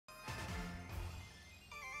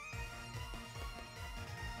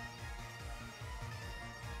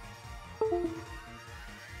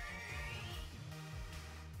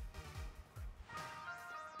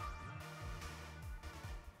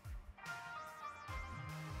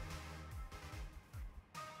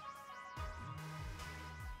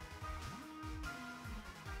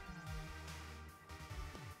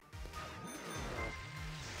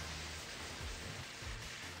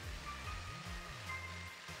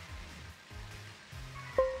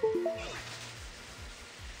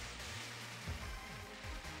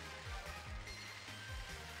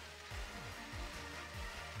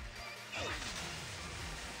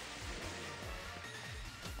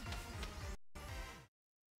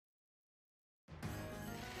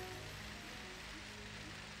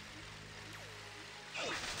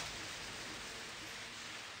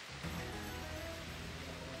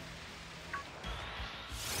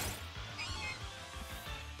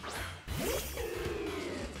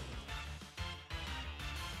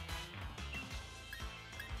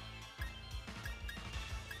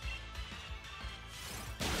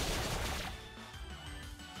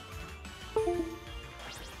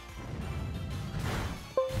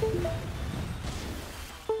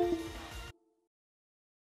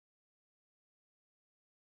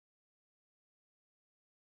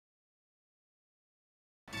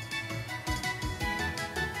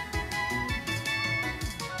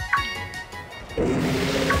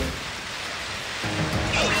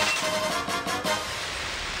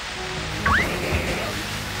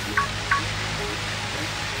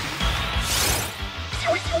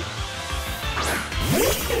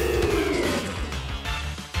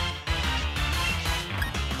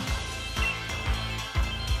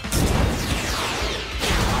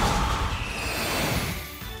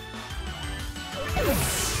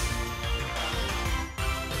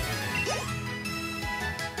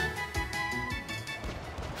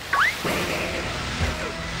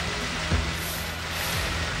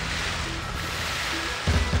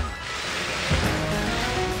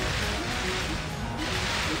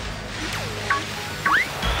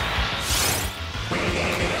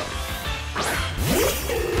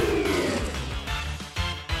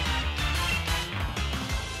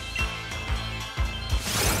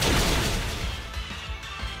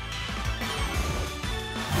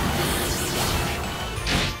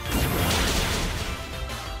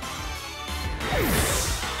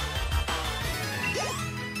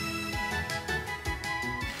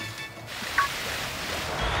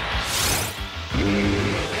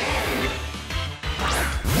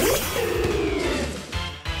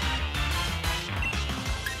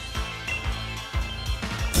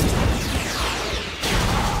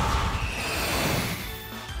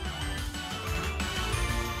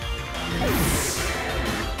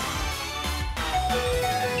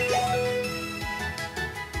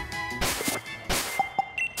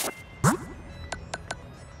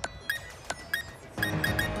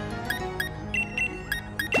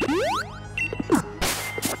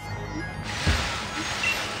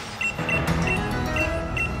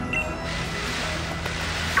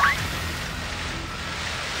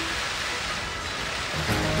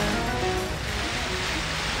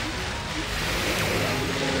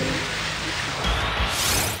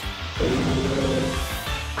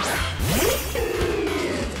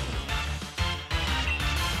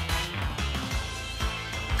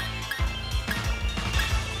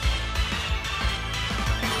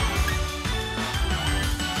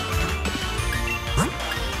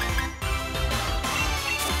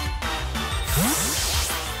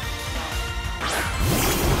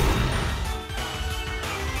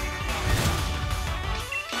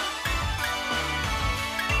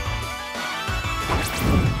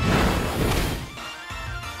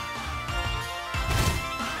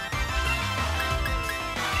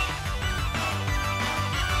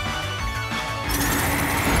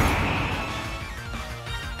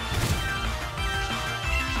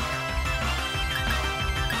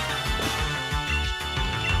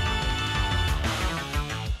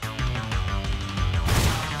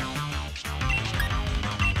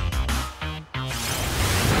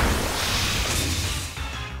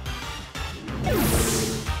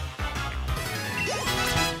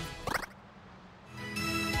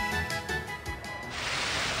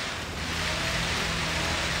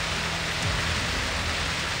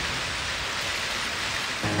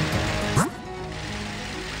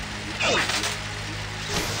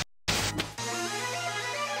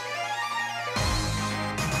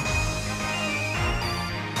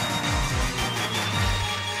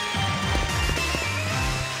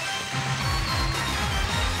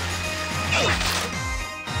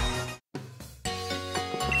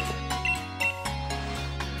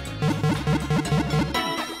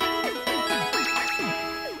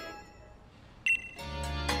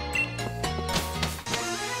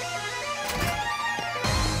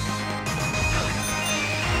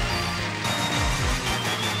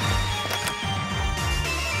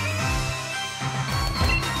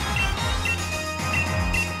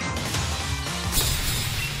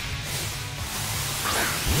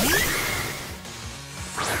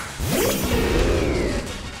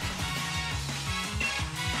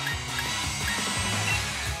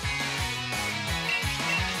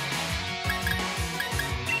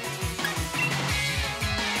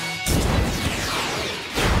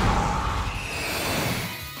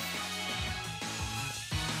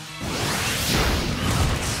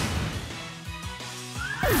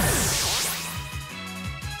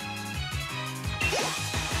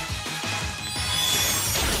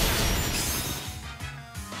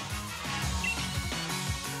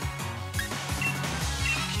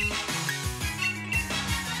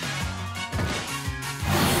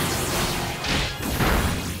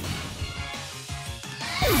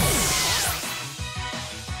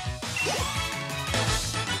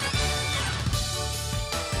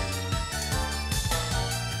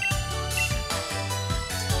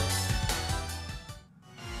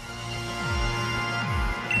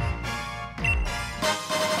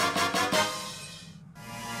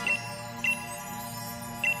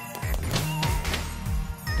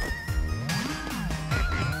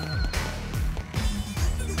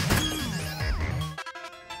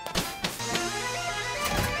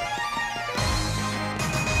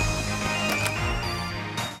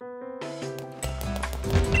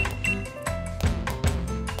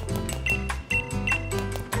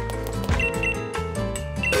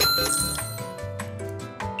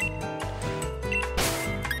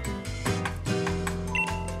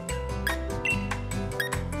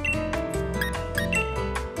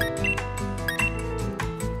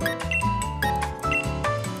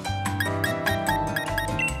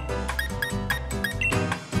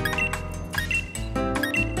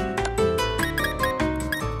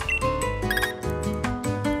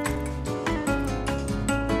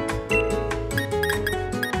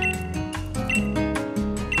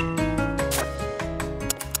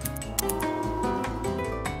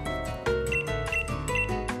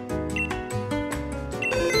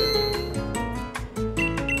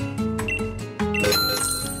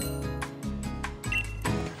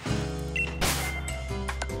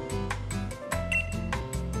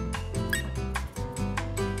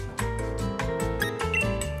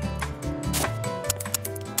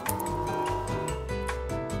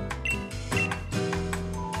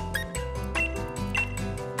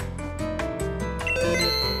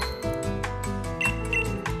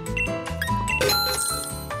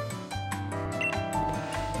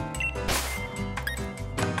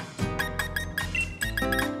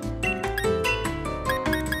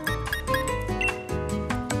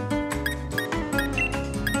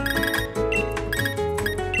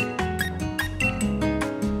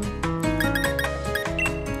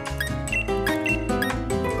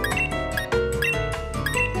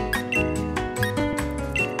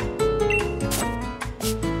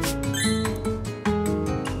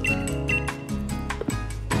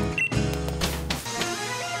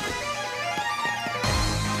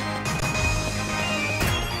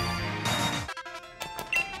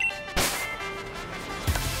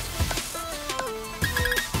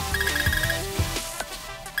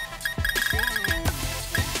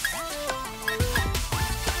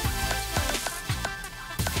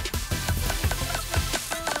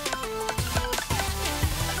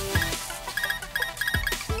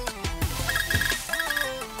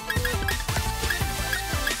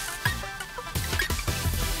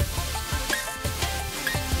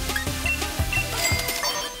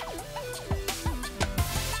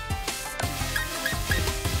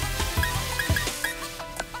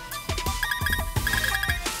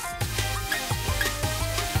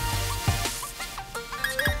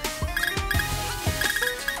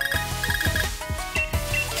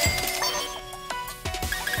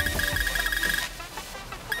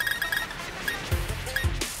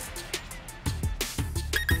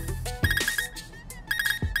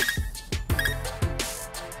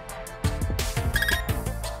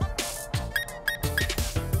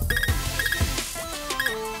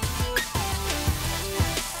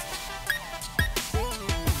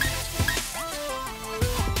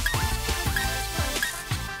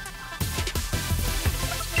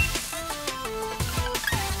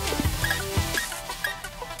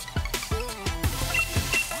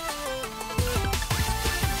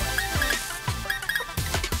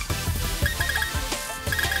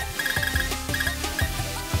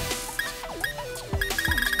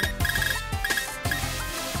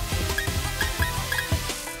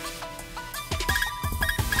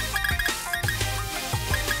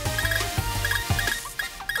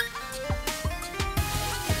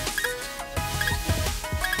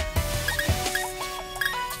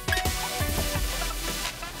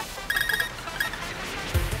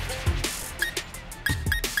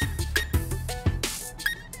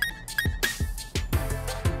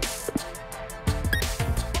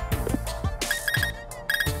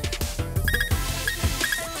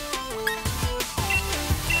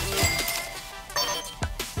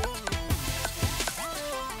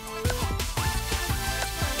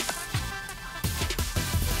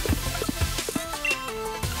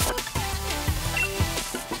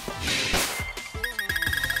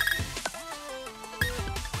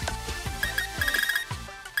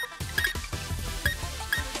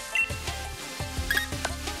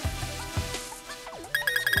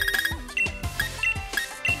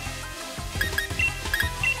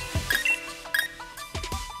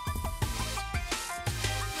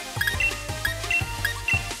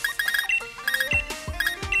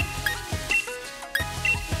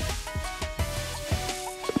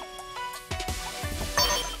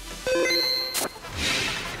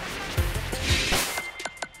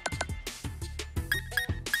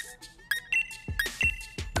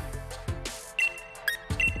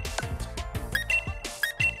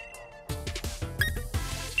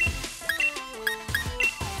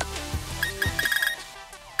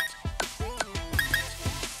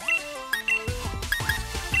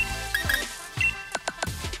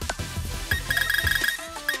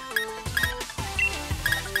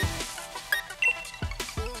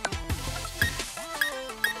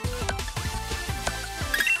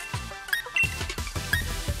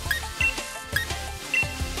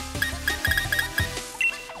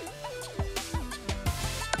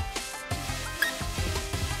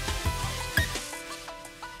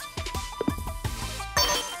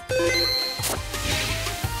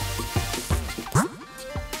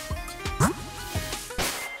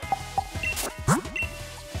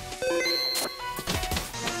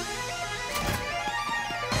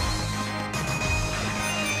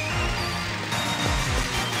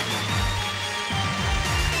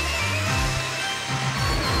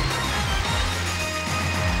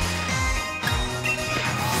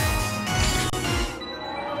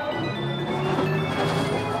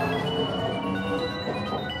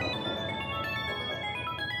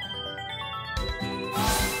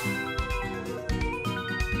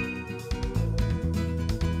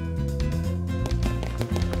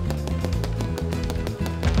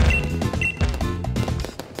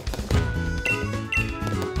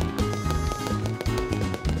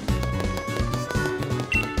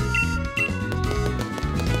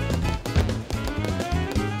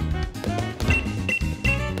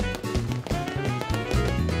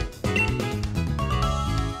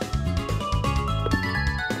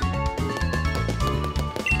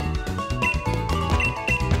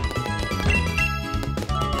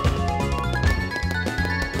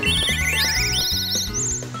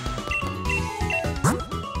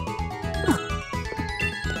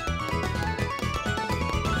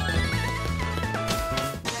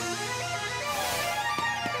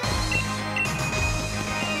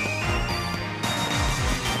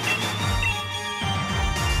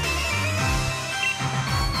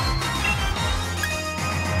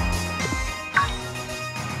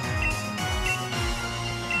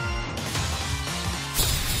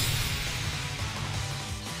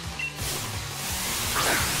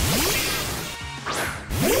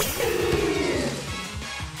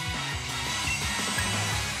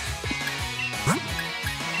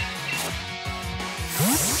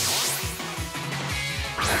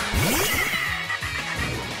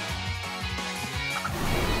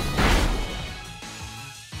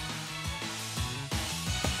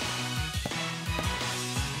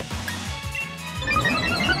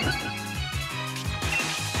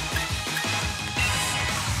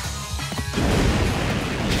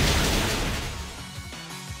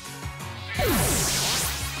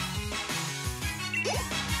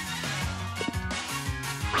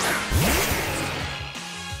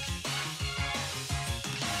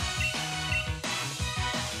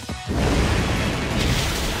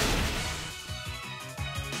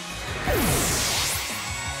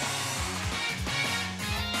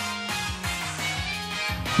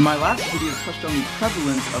My last video touched on the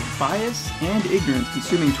prevalence of bias and ignorance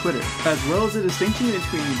consuming Twitter, as well as the distinction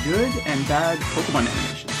between good and bad Pokemon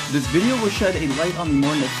animation. This video will shed a light on the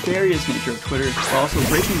more nefarious nature of Twitter, while also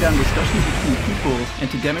breaking down discussions between people and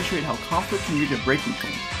to demonstrate how conflict can reach a breaking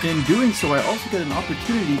point. In doing so, I also get an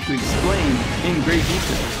opportunity to explain, in great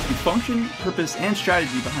detail, the function, purpose, and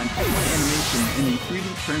strategy behind Pokemon animation in a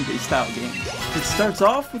 3D turn-based style game. It starts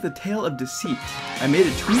off with a tale of deceit. I made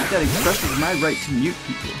a tweet that expresses my right to mute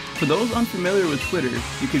people. For those unfamiliar with Twitter,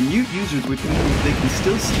 you can mute users, which means they can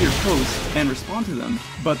still see your posts and respond to them,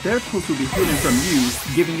 but their posts will be hidden from you,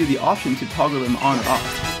 giving you the option to toggle them on or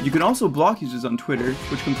off. You can also block users on Twitter,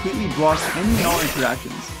 which completely blocks any null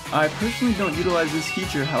interactions. I personally don't utilize this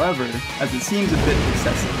feature, however, as it seems a bit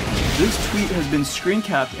excessive. This tweet has been screen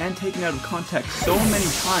capped and taken out of context so many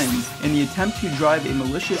times in the attempt to drive a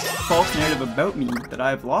malicious, false narrative about me that I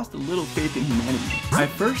have lost a little faith in humanity. I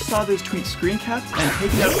first saw this tweet screen capped and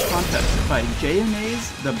taken out of context by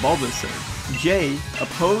JMA's The Bulbasaur. Jay,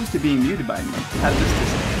 opposed to being muted by me, had this to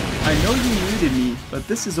say: "I know you muted me, but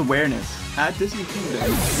this is awareness. At Disney Kingdom,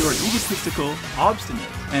 you are egotistical, obstinate,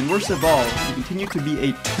 and worst of all, you continue to be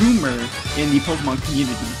a tumor in the Pokemon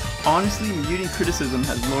community. Honestly, muting criticism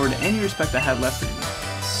has lowered any respect I had left for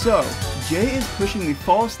you." So, Jay is pushing the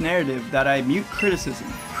false narrative that I mute criticism,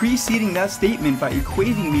 preceding that statement by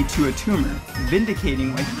equating me to a tumor,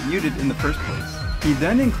 vindicating why he muted in the first place. He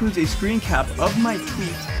then includes a screen cap of my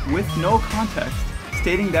tweet with no context,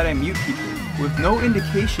 stating that I mute people, with no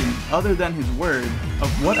indication other than his word of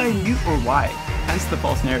what I mute or why, hence the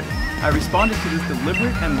false narrative. I responded to this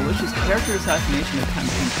deliberate and malicious character assassination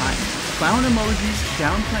attempt in kind. Clown emojis,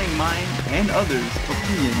 downplaying mine and others'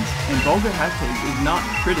 opinions, and vulgar hashtags is not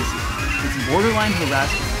criticism. It's borderline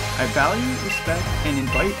harassment. I value, respect, and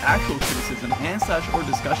invite actual criticism and/or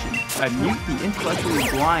discussion. I mute the intellectually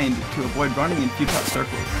blind to avoid running in futile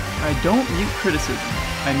circles. I don't mute criticism.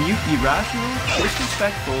 I mute irrational,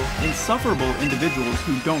 disrespectful, insufferable individuals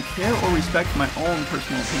who don't care or respect my own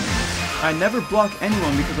personal opinions. I never block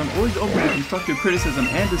anyone because I'm always open to constructive criticism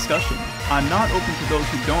and discussion. I'm not open to those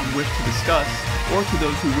who don't wish to discuss, or to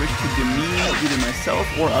those who wish to demean either myself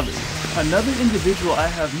or others. Another individual I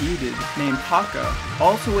have muted, named Taka,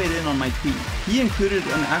 also weighed in on my tweet. He included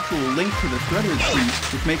an actual link to the thread of the tweet,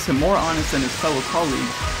 which makes him more honest than his fellow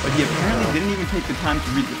colleagues, but he apparently didn't even take the time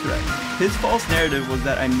to read the thread. His false narrative was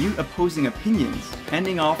that I mute opposing opinions,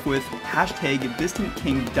 ending off with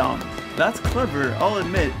 #DistantKingDumb. That's clever, I'll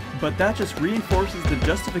admit, but that just reinforces the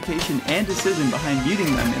justification and decision behind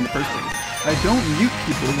muting them in the first place. I don't mute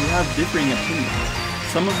people who have differing opinions.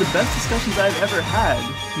 Some of the best discussions I've ever had,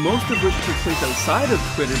 most of which took place outside of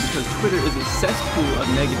Twitter because Twitter is a cesspool of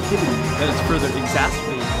negativity that is further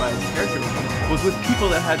exacerbated by its character, was with people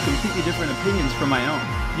that had completely different opinions from my own.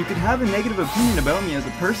 You could have a negative opinion about me as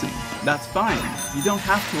a person, that's fine, you don't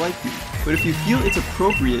have to like me. But if you feel it's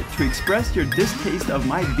appropriate to express your distaste of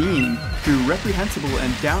my being through reprehensible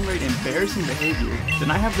and downright embarrassing behavior,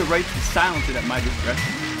 then I have the right to silence it at my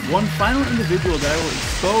discretion. One final individual that I will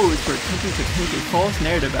expose for attempting to paint a false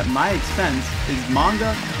narrative at my expense is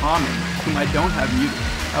Manga Common, whom I don't have muted.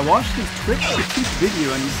 I watched his Twitch critique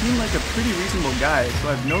video and he seemed like a pretty reasonable guy, so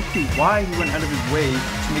I have no clue why he went out of his way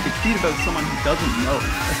to make a tweet about someone he doesn't know,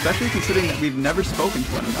 especially considering that we've never spoken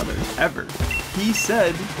to one another, ever. He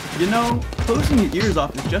said, "You know, closing your ears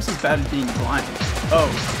off is just as bad as being blind." Oh,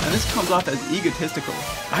 and this comes off as egotistical.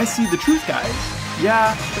 I see the truth, guys.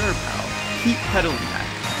 Yeah, sure, pal. Keep peddling that.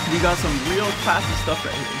 We got some real classy stuff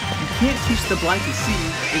right here. You can't teach the blind to see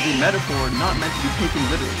is a metaphor not meant to be taken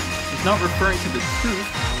literally. It's not referring to the truth,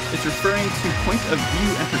 it's referring to point of view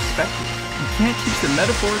and perspective. You can't teach the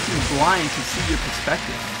metaphorically blind to see your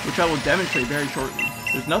perspective, which I will demonstrate very shortly.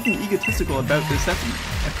 There's nothing egotistical about this sentiment.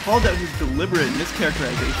 I called out his deliberate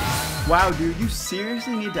mischaracterization. Wow, dude, you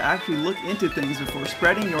seriously need to actually look into things before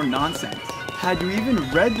spreading your nonsense. Had you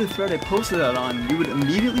even read the thread I posted that on, you would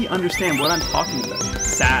immediately understand what I'm talking about.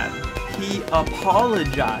 Sad. He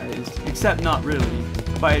apologized, except not really,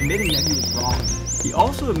 by admitting that he was wrong. He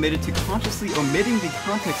also admitted to consciously omitting the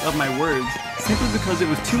context of my words simply because it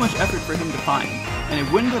was too much effort for him to find, and it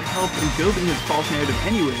wouldn't have helped in building his false narrative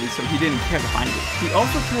anyways, so he didn't care to find it. He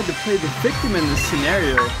also tried to play the victim in this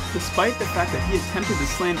scenario, despite the fact that he attempted to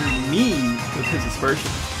slander me with his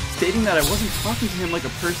aspersions, stating that I wasn't talking to him like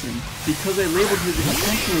a person because I labeled his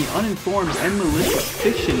intentionally uninformed and malicious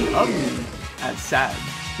fiction of me as sad.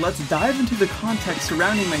 Let's dive into the context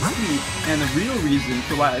surrounding my tweet and the real reason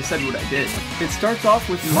for why I said what I did. It starts off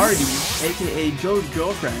with Marty, aka Joe's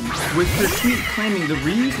girlfriend, with her tweet claiming the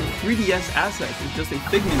reuse of 3DS assets is just a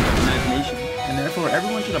figment of imagination, and therefore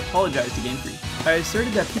everyone should apologize to Game Freak. I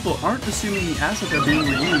asserted that people aren't assuming the assets are being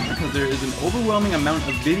reused because there is an overwhelming amount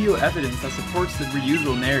of video evidence that supports the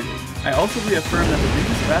reusable narrative. I also reaffirmed that the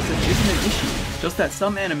reuse of assets isn't an issue, just that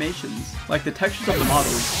some animations, like the textures of the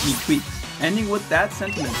models, need tweaks. Ending with that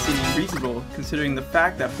sentiment seeming reasonable, considering the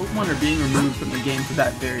fact that Pokemon are being removed from the game for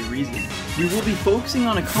that very reason. We will be focusing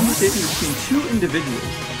on a conversation between two individuals.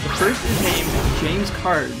 The first is named James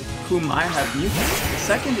Card, whom I have muted. The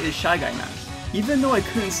second is Shy Guy Mask. Even though I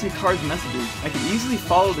couldn't see Card's messages, I could easily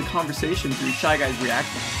follow the conversation through Shy Guy's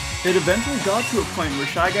reactions. It eventually got to a point where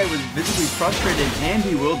Shy Guy was visibly frustrated and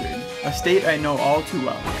bewildered, a state I know all too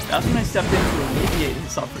well. That's when I stepped in to alleviate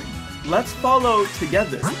his suffering. Let's follow,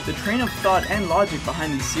 together, the train of thought and logic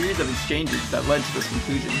behind these series of exchanges that led to this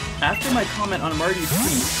conclusion. After my comment on Marty's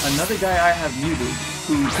tweet, another guy I have muted,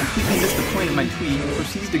 who completely missed the point of my tweet,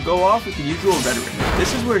 proceeds to go off with the usual rhetoric.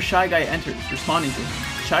 This is where Shy Guy enters, responding to him.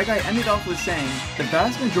 Shy Guy ended off with saying, the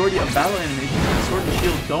vast majority of battle animations in Sword and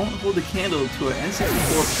Shield don't hold a candle to an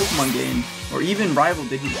N64 Pokemon game, or even rival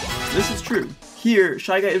Digimon. This is true. Here,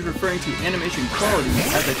 Shy Guy is referring to animation quality,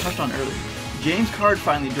 as I touched on earlier. James Card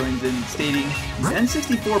finally joins in, stating, the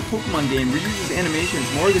N64 Pokemon game reuses animations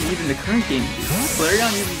more than even the current game do.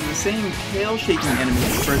 Flareon uses the same tail-shaking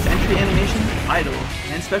animation for its entry animation, idle,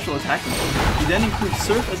 and special attack mode. He then includes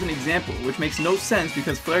Surf as an example, which makes no sense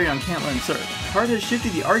because Flareon can't learn Surf. Card has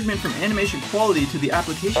shifted the argument from animation quality to the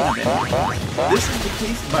application of animation. This is the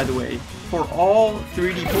case, by the way, for all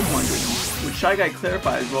 3D Pokemon games, which Shy Guy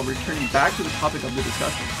clarifies while returning back to the topic of the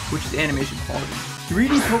discussion, which is animation quality.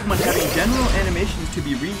 3D Pokemon having general animations to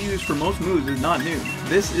be reused for most moves is not new.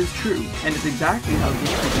 This is true, and it's exactly how Game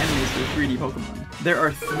Freak animates for 3D Pokemon. There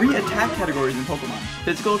are 3 attack categories in Pokemon: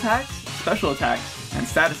 physical attacks, special attacks, and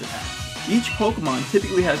status attacks. Each Pokemon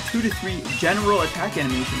typically has 2 to 3 general attack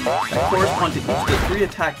animations that correspond to each of the 3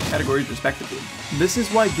 attack categories respectively. This is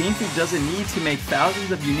why Game Freak doesn't need to make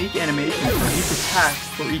thousands of unique animations for each attack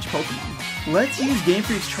for each Pokemon. Let's use Game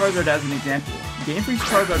Freak's Charizard as an example. Game Freak's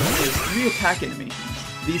Charizard only has 3 attack animations.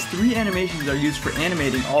 These 3 animations are used for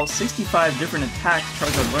animating all 65 different attacks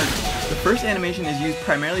Charizard learns. The first animation is used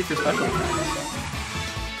primarily for special attacks,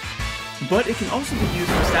 but it can also be used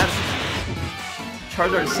for status attacks.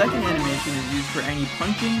 Charizard's second animation is used for any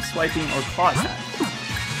punching, swiping, or claw attacks.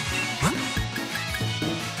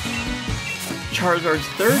 Charizard's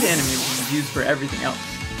third animation is used for everything else.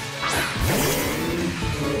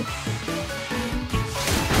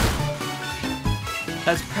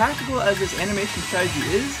 As practical as this animation strategy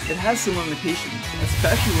is, it has some limitations,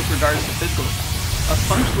 especially with regards to physical attacks. A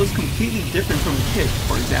punch looks completely different from a kick,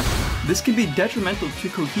 for example. This can be detrimental to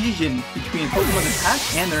cohesion between Pokemon's attack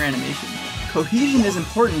and their animation. Cohesion is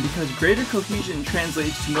important because greater cohesion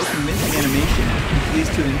translates to more convincing animation, which leads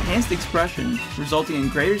to enhanced expression, resulting in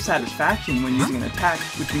greater satisfaction when using an attack,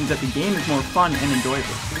 which means that the game is more fun and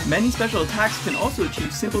enjoyable. Many special attacks can also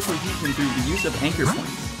achieve simple cohesion through the use of anchor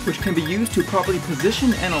points, which can be used to properly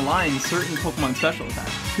position and align certain Pokemon special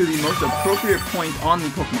attacks to the most appropriate point on the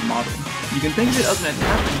Pokemon model. You can think of it as an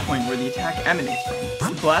attachment point where the attack emanates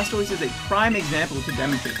from. Blastoise is a prime example to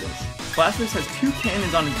demonstrate this. Blastoise has 2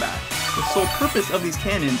 cannons on his back. The sole purpose of these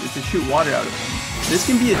cannons is to shoot water out of them. This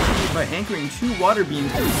can be achieved by anchoring 2 water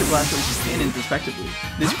beams to each of Blastoise's cannons respectively.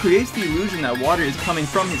 This creates the illusion that water is coming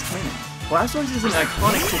from his cannons. Blastoise is an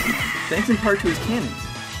iconic Pokemon, thanks in part to his cannons.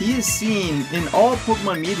 He is seen in all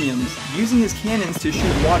Pokemon mediums using his cannons to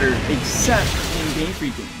shoot water, except in Game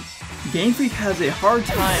Freak games. Game Freak has a hard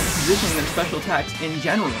time positioning their special attacks in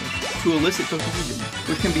general to elicit cohesion,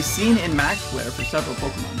 which can be seen in Max Flare for several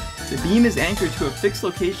Pokemon. The beam is anchored to a fixed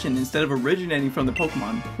location instead of originating from the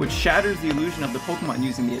Pokemon, which shatters the illusion of the Pokemon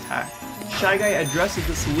using the attack. Shy Guy addresses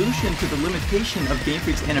the solution to the limitation of Game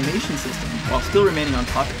Freak's animation system, while still remaining on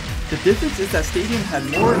topic. The difference is that Stadium had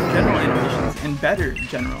more general animations and better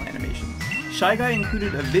general animations. Shy Guy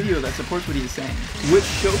included a video that supports what he is saying, which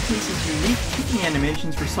showcases unique kicking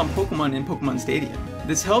animations for some Pokemon in Pokemon Stadium.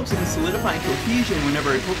 This helps in solidifying cohesion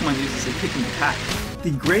whenever a Pokemon uses a kicking attack.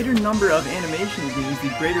 The greater number of animations means the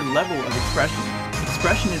greater level of expression.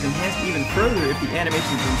 Expression is enhanced even further if the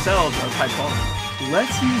animations themselves are of high quality.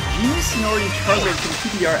 Let's use Genius Snorri Charizard from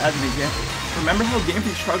PBR as an example. Remember how Game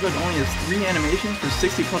Freak Charizard only has 3 animations for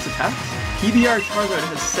 60 plus attacks? PBR Charizard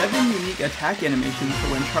has 7 unique attack animations for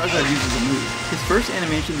when Charizard uses a move. His first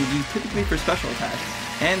animation is used typically for special attacks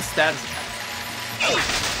and status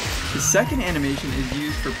attacks. His second animation is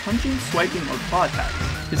used for punching, swiping, or claw attacks.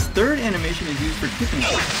 His third animation is used for kicking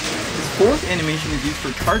attacks. His fourth animation is used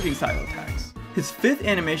for charging style attacks. His fifth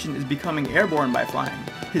animation is becoming airborne by flying.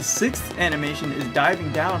 His sixth animation is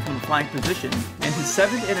diving down from a flying position, and his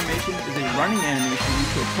seventh animation is a running animation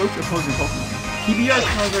used to approach opposing Pokemon. PBR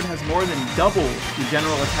Charizard has more than double the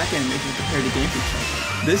general attack animation compared to Game Freak Shy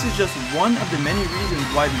Guy. This is just one of the many reasons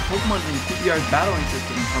why the Pokemon in PBR's battling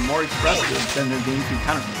system are more expressive than their Game Freak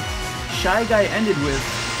counterparts. Shy Guy ended with,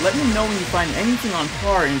 "Let me know when you find anything on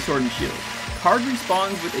par in Sword and Shield." Card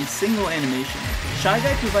responds with a single animation. Shy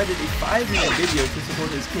Guy provided a 5-minute video to support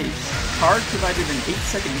his case. Card provided an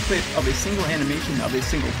 8-second clip of a single animation of a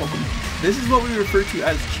single Pokemon. This is what we refer to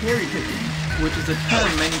as cherry picking, which is a term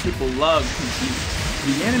many people love to use.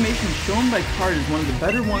 The animation shown by Card is one of the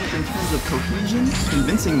better ones in terms of cohesion,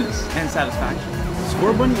 convincingness, and satisfaction.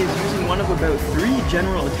 Scorbunny is using one of about 3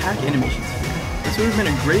 general attack animations here. This would have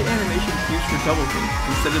been a great animation to use for Double Kick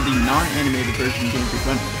instead of the non-animated version Game Freak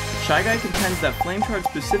runs with. Shy Guy contends that Flame Charge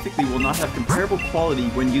specifically will not have comparable quality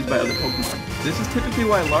when used by other Pokemon. This is typically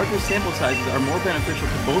why larger sample sizes are more beneficial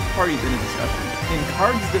to both parties in a discussion. In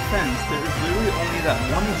Card's defense, there is literally only that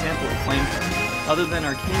one example of Flame Charge, other than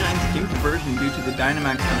Arcanine's gimped version due to the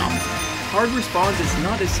Dynamax phenomenon. Card response is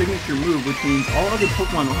not a signature move, which means all other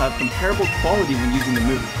Pokemon will have comparable quality when using the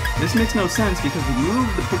move. This makes no sense because the move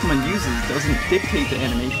the Pokemon uses doesn't dictate the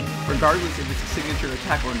animation, regardless if it's a signature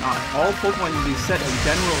attack or not. All Pokemon use a set of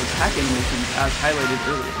general attack animations as highlighted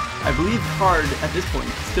earlier. I believe Card, at this point,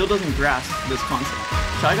 still doesn't grasp this concept.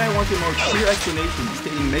 Shy Guy wants a more clear explanation,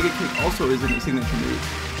 stating Mega Kick also isn't a signature move.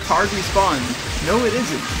 Card responds, "No it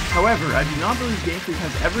isn't. However, I do not believe Game Freak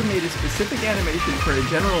has ever made a specific animation for a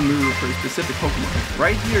general move for a specific Pokemon."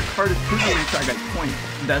 Right here, Card is proving Shy Guy's point,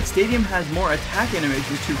 that Stadium has more attack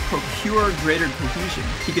animations to procure greater cohesion.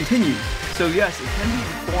 He continues, "So yes, it can be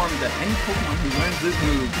informed that any Pokemon who learns this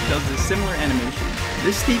move does a similar animation."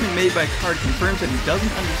 This statement made by Card confirms that he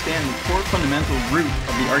doesn't understand the core fundamental root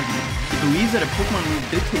of the argument. He believes that a Pokemon move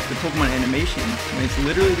dictates the Pokemon animation, when it's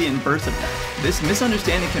literally the inverse of that. This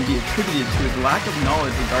misunderstanding can be attributed to his lack of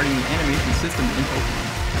knowledge regarding the animation system in Pokemon.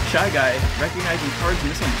 Shy Guy, recognizing Card's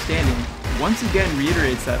misunderstanding, once again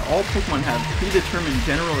reiterates that all Pokemon have predetermined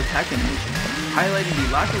general attack animations, highlighting the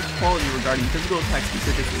lack of quality regarding physical attack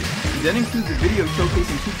specifically. He then includes a video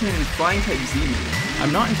showcasing Toucanon's Flying type Z move.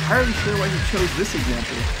 I'm not entirely sure why he chose this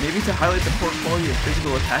example, maybe to highlight the poor quality of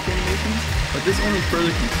physical attack animations, but this only further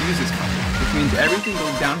confuses Card, which means everything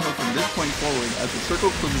goes downhill from this point forward as the circle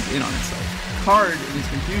closes in on itself. Card, in his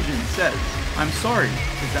confusion, says, "I'm sorry,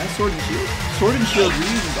 is that Sword and Shield?" Sword and Shield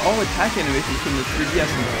reuses all attack animations from the 3DS,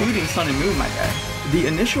 including Sun and Moon, my guy. The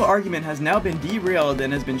initial argument has now been derailed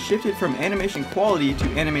and has been shifted from animation quality to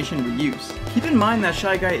animation reuse. Keep in mind that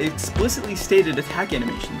Shy Guy explicitly stated attack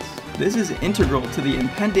animations. This is integral to the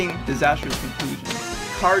impending disastrous conclusion.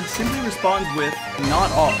 Card simply responds with,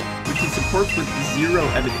 "Not all," which he supports with 0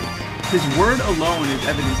 evidence. His word alone is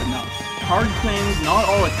evidence enough. Card claims not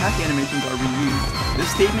all attack animations are reused. This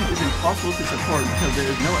statement is impossible to support because there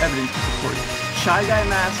is no evidence to support it. Shy Guy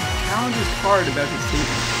Mask challenges Card about his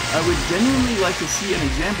statement. I would genuinely like to see an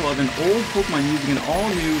example of an old Pokemon using an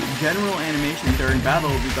all-new general animation during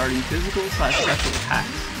battle regarding physical/special attacks.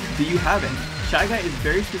 Do you have any? Shy Guy is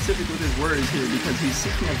very specific with his words here because he's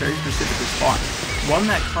seeking a very specific response, one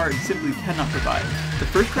that Card simply cannot provide. The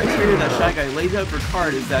first criteria that Shy Guy lays out for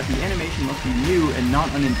Card is that the animation must be new and not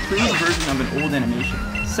an improved version of an old animation.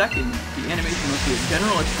 Second, the animation must be a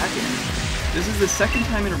general attack animation. This is the second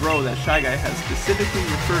time in a row that Shy Guy has specifically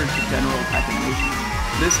referred to general attack animations.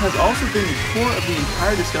 This has also been the core of the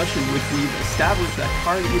entire discussion, which we've established that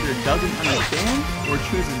Card either doesn't understand or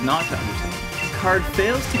chooses not to understand. Card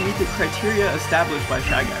fails to meet the criteria established by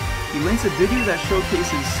Shy Guy. He links a video that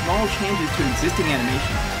showcases small changes to existing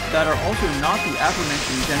animations that are also not the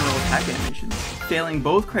aforementioned general attack animations, failing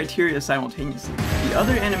both criteria simultaneously. The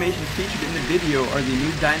other animations featured in the video are the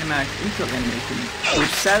new Dynamax intro animation, which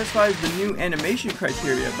satisfies the new animation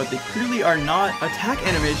criteria, but they clearly are not attack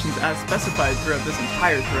animations as specified throughout this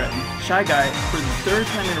entire thread. Shy Guy, for the 3rd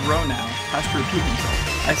time in a row now, has to repeat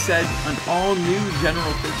himself. I said an all-new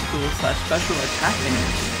general physical/special attack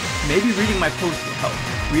animation. Maybe reading my post will help.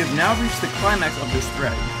 We have now reached the climax of this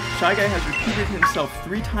thread. Shy Guy has repeated himself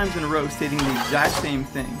 3 times in a row stating the exact same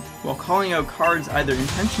thing, while calling out Card's either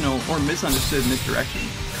intentional or misunderstood misdirection.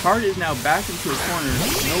 Card is now backed into a corner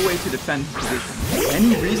with no way to defend his position.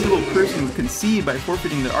 Any reasonable person would concede by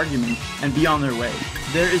forfeiting their argument and be on their way.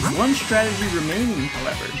 There is one strategy remaining,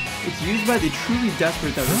 however. It's used by the truly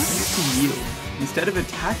desperate that refuse to yield. Instead of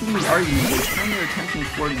attacking the argument, they turn their attention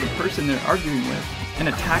towards the person they're arguing with and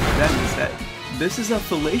attack them instead. This is a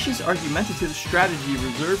fallacious argumentative strategy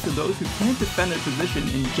reserved for those who can't defend their position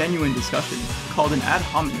in genuine discussion, called an ad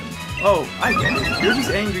hominem. Oh, I get it. You're just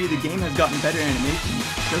angry the game has gotten better animation,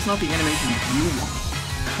 just not the animation you want.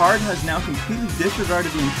 Card has now completely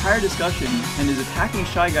disregarded the entire discussion and is attacking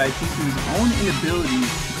Shy Guy due to his own inability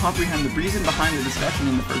to comprehend the reason behind the discussion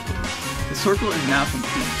in the first place. The circle is now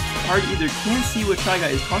complete. Card either can't see what Shy Guy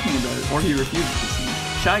is talking about or he refuses to see.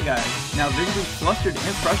 Shy Guy, now visibly flustered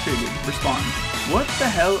and frustrated, responds, "What the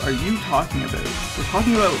hell are you talking about? We're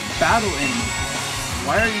talking about battle animations.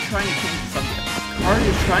 Why are you trying to change the subject?" Card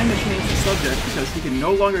is trying to change the subject because he can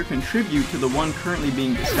no longer contribute to the one currently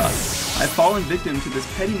being discussed. I've fallen victim to this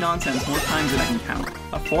petty nonsense more times than I can count.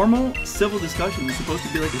 A formal, civil discussion is supposed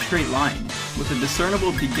to be like a straight line, with a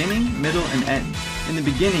discernible beginning, middle, and end. In the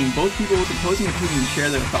beginning, both people with opposing opinions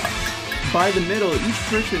share their thoughts. By the middle, each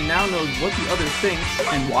person now knows what the other thinks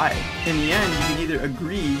and why. In the end, you can either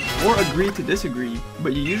agree or agree to disagree,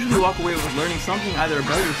 but you usually walk away with learning something either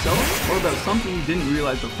about yourself or about something you didn't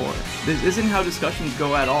realize before. This isn't how discussions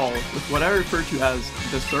go at all, with what I refer to as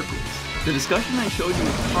the circles. The discussion I showed you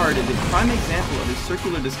with Card is a prime example of a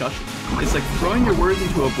circular discussion. It's like throwing your words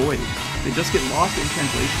into a void. They just get lost in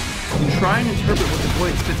translation. You try and interpret what the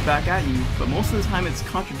void spits back at you, but most of the time it's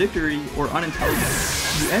contradictory or unintelligible.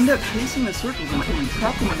 You end up chasing the circles until you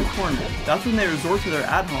trap them in the corner. That's when they resort to their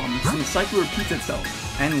ad homs, and the cycle repeats itself,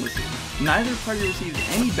 endlessly. Neither party receives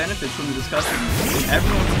any benefits from the discussion, and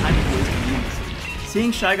everyone's time is wasted needlessly.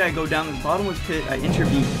 Seeing Shy Guy go down this bottomless pit, I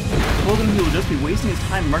intervened. I told him he will just be wasting his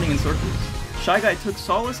time running in circles. Shy Guy took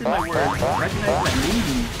solace in my words and recognized that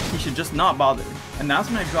maybe he should just not bother, and that's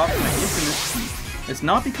when I dropped my infamous speech. It's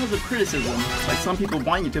not because of criticism, like some people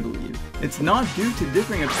want you to believe. It's not due to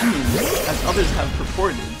differing opinions, as others have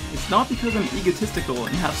purported. It's not because I'm egotistical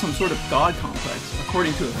and have some sort of god complex,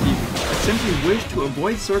 according to a few. I simply wish to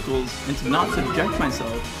avoid circles and to not subject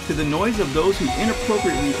myself to the noise of those who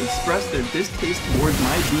inappropriately express their distaste towards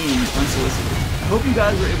my being unsolicited. I hope you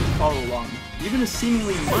guys were able to follow along. Even a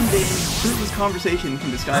seemingly mundane, fruitless conversation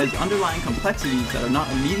can disguise underlying complexities that are not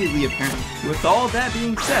immediately apparent. With all that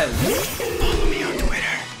being said, follow me on Twitter.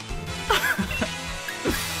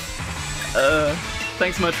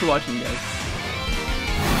 Thanks so much for watching, guys.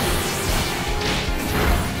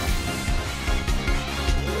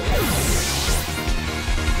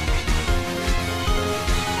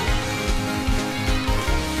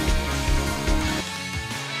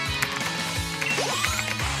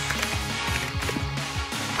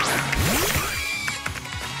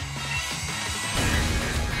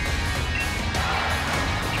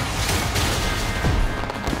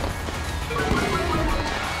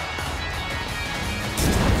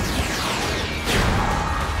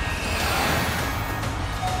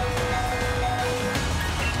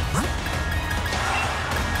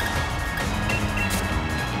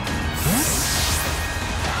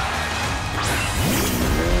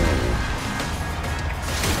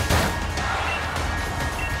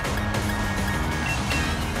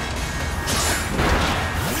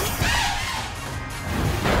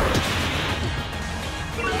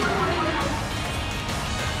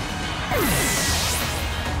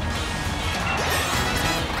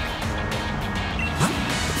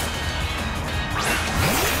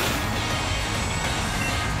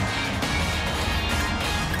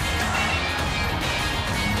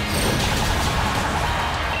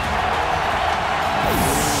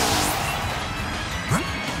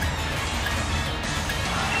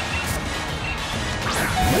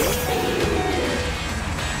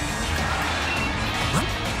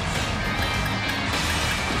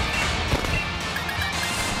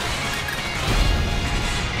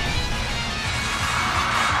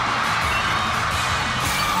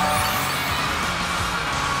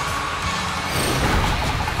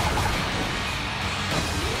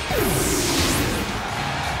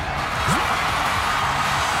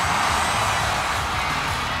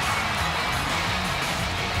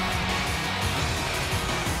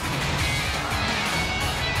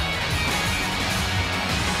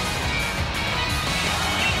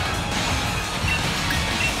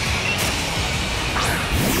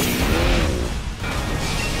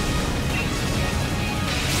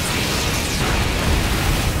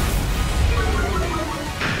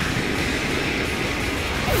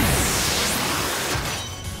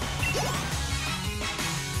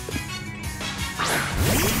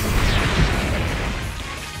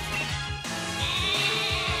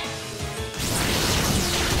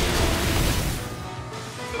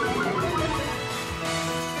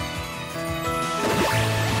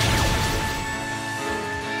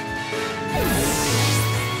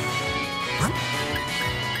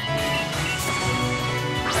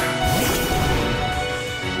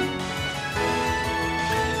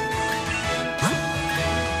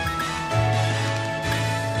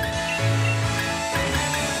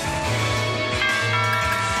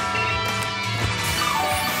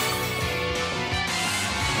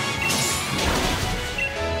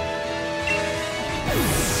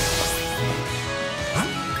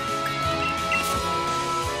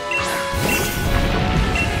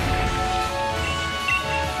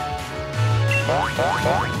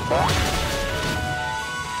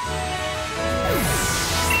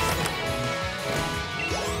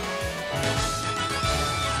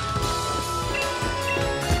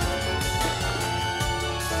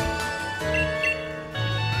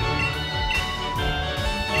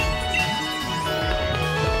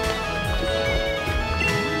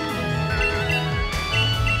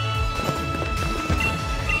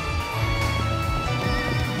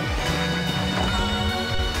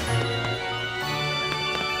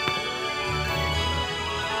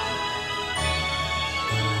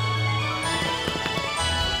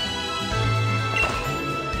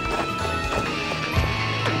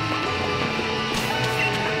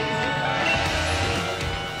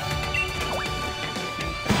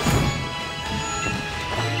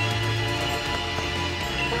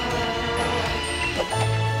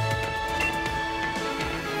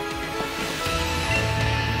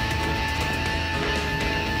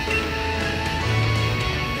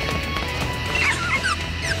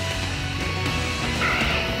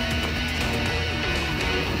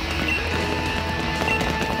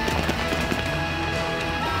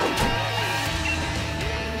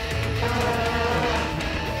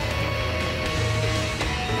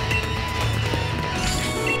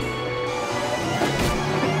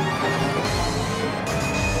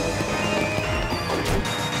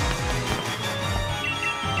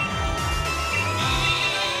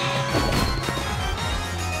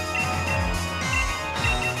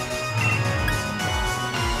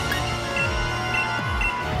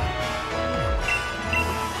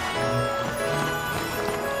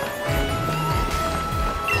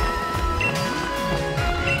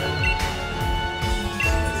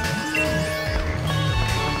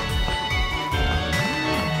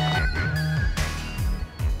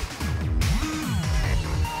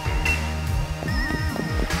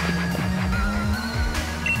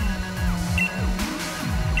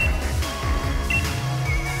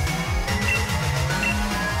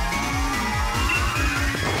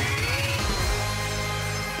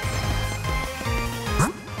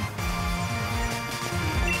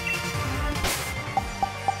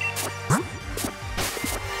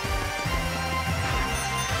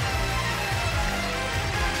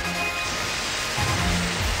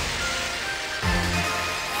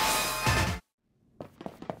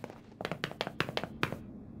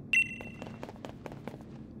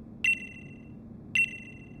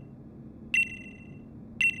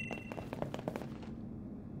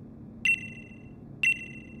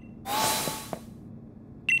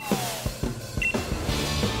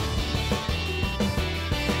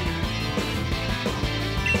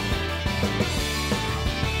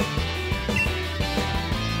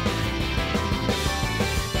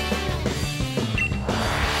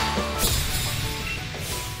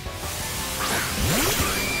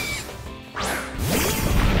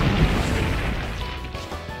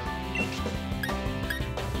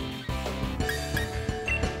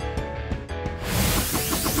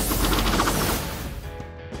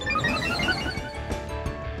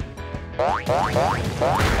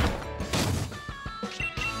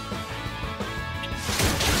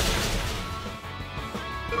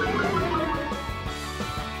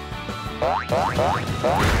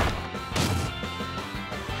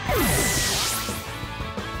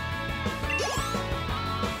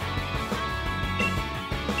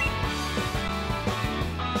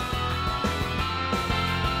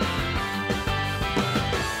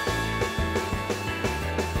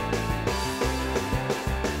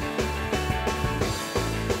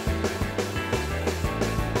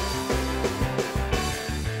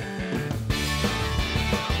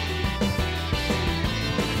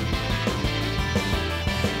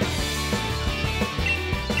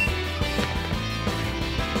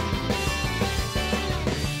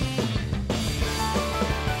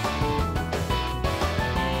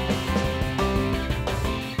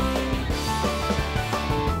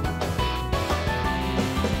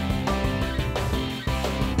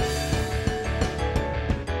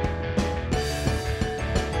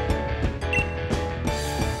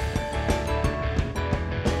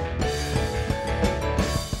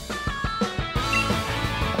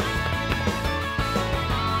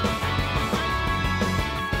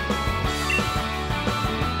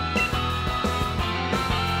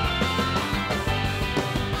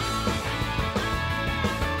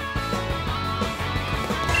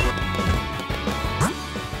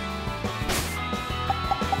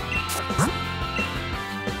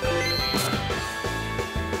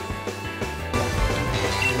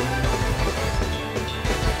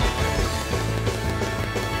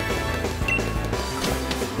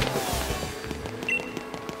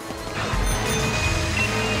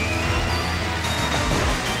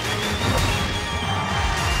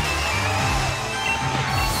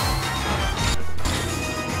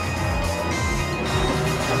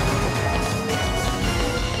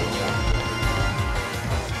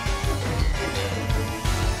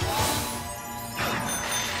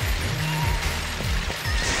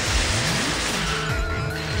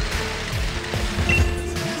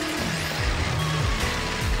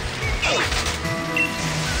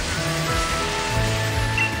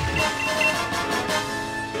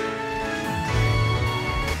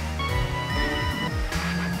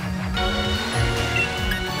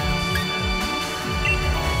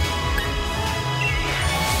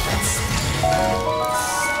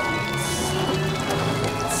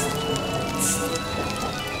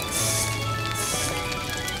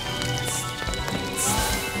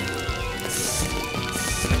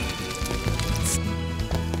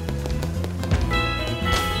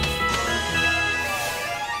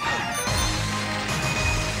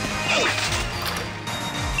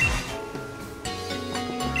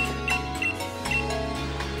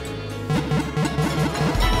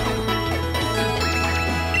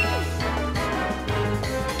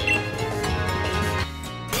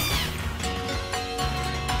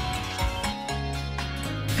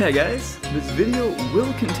 Hey guys, this video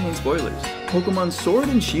will contain spoilers. Pokemon Sword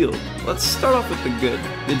and Shield. Let's start off with the good,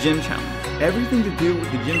 the gym challenge. Everything to do with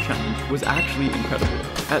the gym challenge was actually incredible.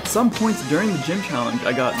 At some points during the gym challenge,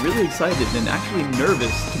 I got really excited and actually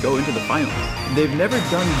nervous to go into the finals. They've never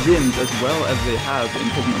done gyms as well as they have in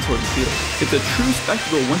Pokemon Sword and Shield. It's a true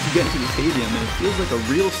spectacle once you get into the stadium, and it feels like a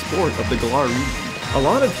real sport of the Galar region. A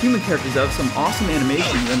lot of human characters have some awesome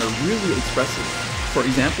animations and are really expressive. For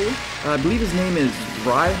example, I believe his name is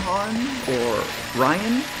Ryan,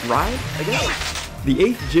 I guess? The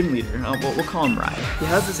 8th gym leader, we'll call him Rai. He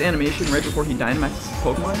has this animation right before he Dynamaxes his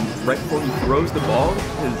Pokemon. Right before he throws the ball,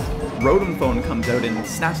 his Rotom phone comes out and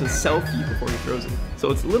snaps a selfie before he throws it. So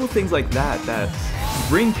it's little things like that that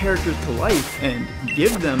bring characters to life and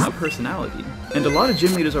give them a personality. And a lot of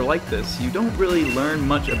gym leaders are like this. You don't really learn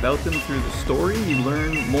much about them through the story, you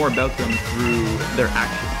learn more about them through their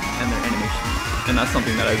actions and their animations. And that's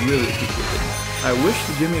something that I really appreciated. I wish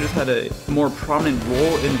the gym leaders had a more prominent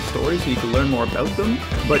role in the story so you could learn more about them,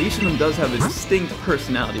 but each of them does have a distinct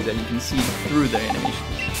personality that you can see through their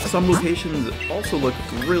animations. Some locations also look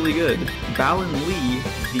really good. Balan Lee,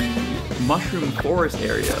 the mushroom forest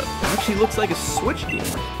area, actually looks like a Switch game.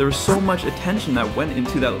 There was so much attention that went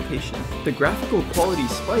into that location. The graphical quality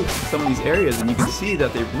spikes in some of these areas, and you can see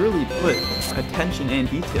that they really put attention and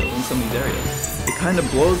detail in some of these areas. It kind of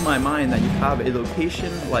blows my mind that you have a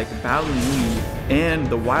location like Balan Lee and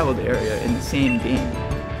the wild area in the same game.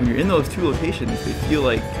 When you're in those two locations, they feel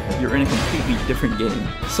like you're in a completely different game.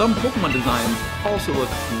 Some Pokemon designs also look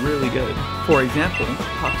really good. For example,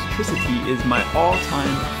 Toxtricity is my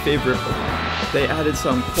all-time favorite Pokemon. They added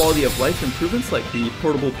some quality of life improvements like the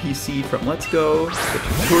portable PC from Let's Go, the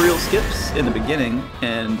tutorial skips in the beginning,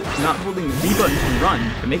 and not holding the B button to run.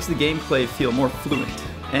 It makes the gameplay feel more fluent.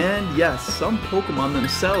 And yes, some Pokemon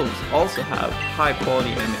themselves also have high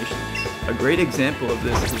quality animations. A great example of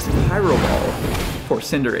this is Pyro Ball for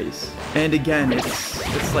Cinderace. And again,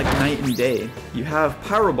 it's like night and day. You have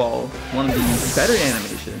Pyro Ball, one of the better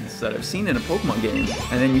animations that I've seen in a Pokemon game,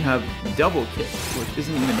 and then you have Double Kick, which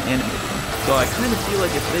isn't even animated. So I kind of feel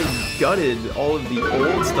like if they gutted all of the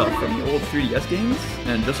old stuff from the old 3DS games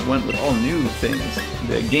and just went with all new things,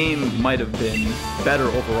 the game might have been better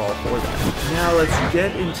overall for that. Now let's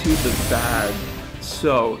get into the bad.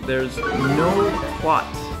 So there's no plot.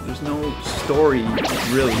 There's no story,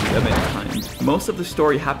 really, of any kind. Most of the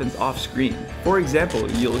story happens off-screen. For example,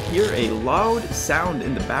 you'll hear a loud sound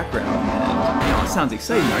in the background, and, it sounds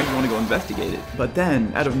exciting, right? You want to go investigate it. But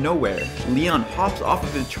then, out of nowhere, Leon hops off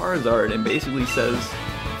of his Charizard and basically says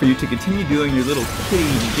for you to continue doing your little kitty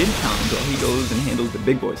gym challenge while he goes and handles the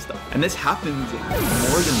big boy stuff. And this happens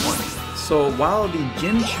more than once. So while the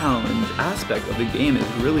gym challenge aspect of the game is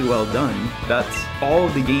really well done, that's all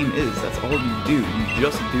the game is. That's all you do. You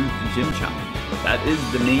just do the gym challenge. That is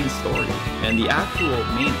the main story. And the actual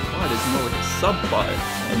main plot is more like a subplot,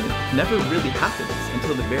 and it never really happens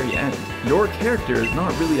until the very end. Your character is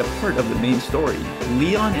not really a part of the main story.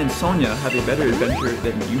 Leon and Sonia have a better adventure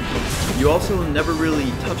than you do. You also never really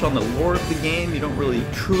touch on the lore of the game. You don't really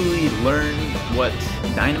truly learn what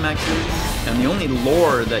Dynamax is. And the only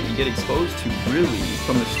lore that you get exposed to, really,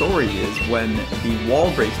 from the story is when the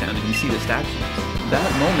wall breaks down and you see the statues. That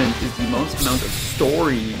moment is the most amount of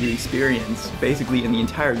story you experience, basically, in the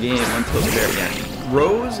entire game until the very end.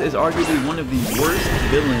 Rose is arguably one of the worst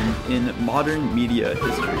villains in modern media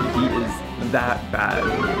history. He is that bad.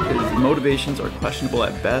 His motivations are questionable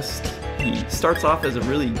at best. He starts off as a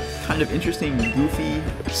really kind of interesting, goofy,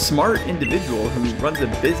 smart individual who runs a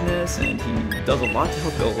business and he does a lot to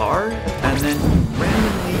help Galar, and then he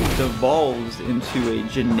randomly devolves into a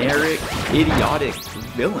generic, idiotic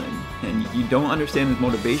villain. And you don't understand his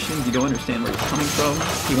motivations, you don't understand where he's coming from.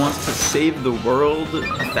 He wants to save the world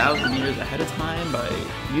 1,000 years ahead of time by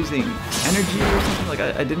using energy or something. Like,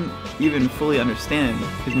 I didn't even fully understand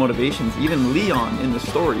his motivations. Even Leon in the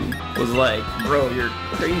story was like, bro, you're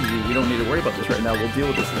crazy, we don't need to worry about this right now, we'll deal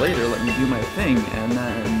with this later, let me do my thing. And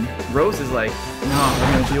then Rose is like, no,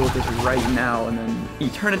 I'm gonna deal with this right now. And then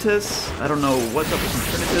Eternatus, I don't know what's up with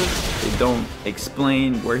Eternatus. They don't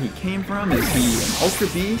explain where he came from. Is he an Ultra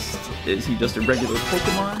Beast? Is he just a regular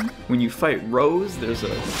Pokemon? When you fight Rose, there's a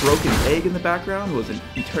broken egg in the background. Was an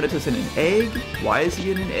Eternatus in an egg? Why is he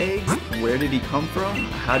in an egg? Where did he come from?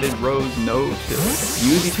 How did Rose know to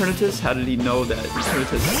use Eternatus? How did he know that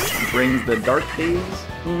Eternatus brings the dark days?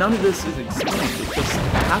 None of this is explained. It just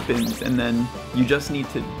happens, and then you just need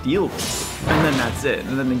to deal with it. And then that's it,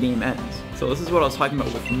 and then the game ends. So this is what I was talking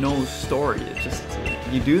about with no story. It's just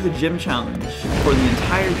You do the gym challenge for the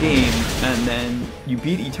entire game, and then you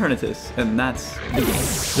beat Eternatus, and that's the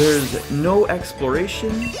game. There's no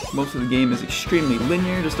exploration. Most of the game is extremely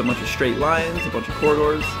linear, just a bunch of straight lines, a bunch of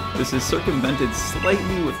corridors. This is circumvented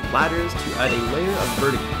slightly with ladders to add a layer of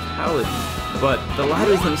verticality, but the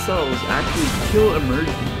ladders themselves actually kill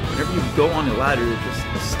immersion. Whenever you go on a ladder, it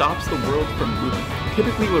just stops the world from moving.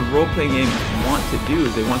 Typically what role-playing games want to do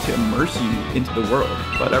is they want to immerse you into the world,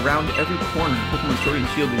 but around every corner, Pokemon Sword and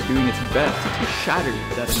Shield is doing its best to shatter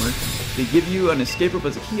that immersion. They give you an escape rope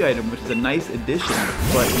as a key item, which is a nice addition,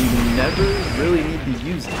 but you never really need to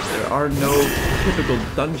use it. There are no typical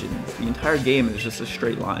dungeons. The entire game is just a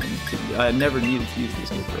straight line. I never needed to use the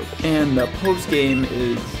escape rope. And the post-game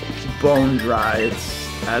is bone dry. It's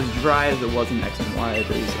as dry as it was in X and Y.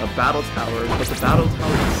 There's a battle tower, but the battle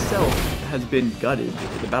tower itself has been gutted.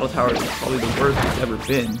 The battle tower is probably the worst it's ever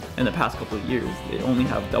been in the past couple of years. They only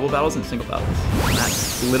have double battles and single battles. And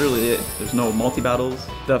that's literally it. There's no multi-battles.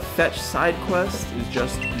 The fetch side quest is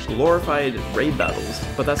just glorified raid battles,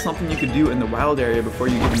 but that's something you could do in the wild area before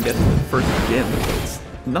you even get to the first gym. It's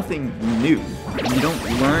nothing new. You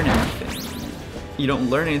don't learn anything. You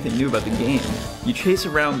don't learn anything new about the game. You chase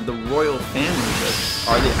around the royal family, but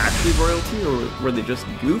are they actually royalty or were they just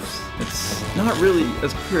goofs? It's not really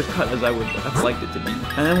as clear cut as I would have liked it to be.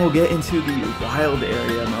 And then we'll get into the wild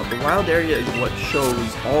area. Now the wild area is what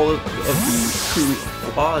shows all of the true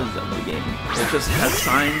flaws of the game. It just has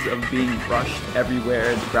signs of being rushed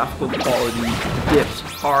everywhere. The graphical quality dips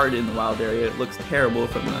hard in the wild area. It looks terrible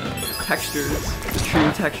from the textures, the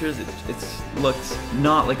tree textures. It looks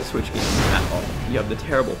not like a Switch game at all. You have the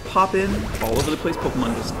terrible pop-in, all over the place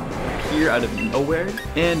Pokemon just appear out of nowhere,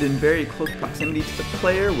 and in very close proximity to the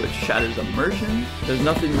player, which shatters immersion. There's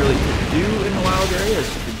nothing really to do in the wild area.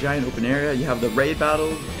 It's just a giant open area. You have the raid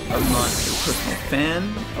battles. I'm not a personal fan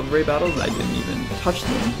of raid battles. I didn't even touch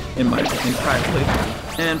them in my entire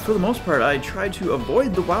playthrough. And for the most part, I tried to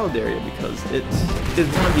avoid the wild area because it is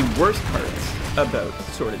one of the worst parts about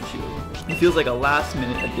Sword and Shield. It feels like a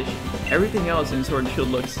last-minute addition. Everything else in Sword and Shield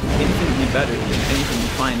looks infinitely better than anything you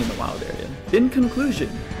find in the wild area. In conclusion,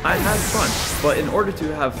 I had fun, but in order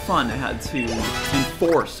to have fun, I had to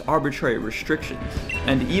enforce arbitrary restrictions.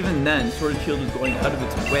 And even then, Sword and Shield is going out of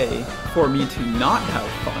its way for me to not have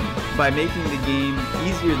fun by making the game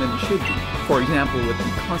easier than it should be. For example, with the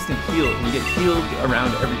constant heal, you get healed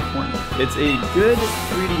around every corner. It's a good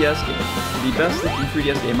 3DS game, the best looking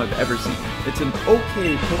 3DS game I've ever seen. It's an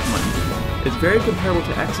okay Pokemon game. It's very comparable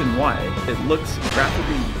to X and Y. It looks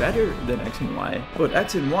graphically better than X and Y, but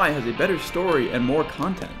X and Y has a better story and more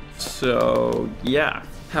content. So yeah.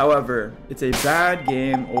 However, it's a bad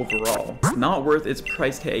game overall, not worth its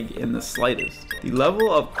price tag in the slightest. The level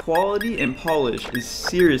of quality and polish is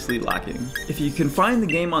seriously lacking. If you can find the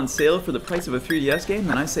game on sale for the price of a 3DS game,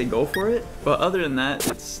 then I say go for it, but other than that,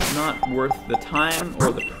 it's not worth the time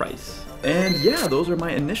or the price. And yeah, those are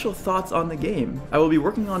my initial thoughts on the game. I will be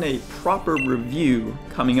working on a proper review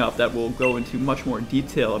coming up that will go into much more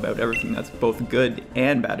detail about everything that's both good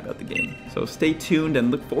and bad about the game. So stay tuned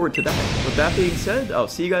and look forward to that. With that being said, I'll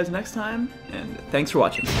see you guys next time, and thanks for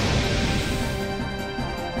watching.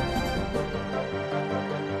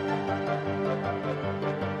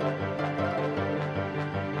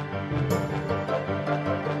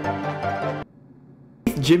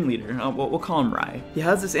 Gym leader, we'll call him Rai. He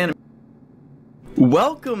has this anime.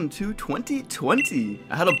 Welcome to 2020!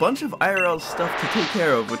 I had a bunch of IRL stuff to take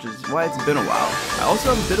care of, which is why it's been a while. I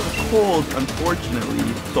also have a bit of a cold,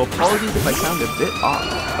 unfortunately, so apologies if I sound a bit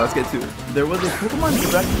off. Let's get to it. There was a Pokemon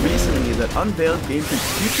Direct recently that unveiled Game's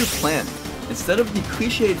future plans. Instead of the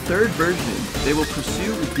cliched third version, they will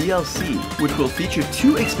pursue DLC, which will feature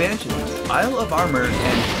 2 expansions, Isle of Armor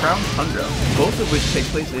and Crown Tundra, both of which take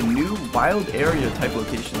place in new wild area type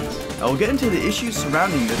locations. I will get into the issues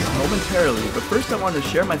surrounding this momentarily, but first I want to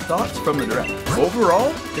share my thoughts from the Direct.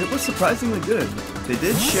 Overall, it was surprisingly good. They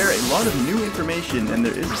did share a lot of new information, and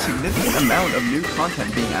there is a significant amount of new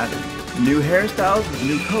content being added. New hairstyles with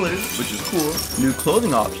new colors, which is cool. New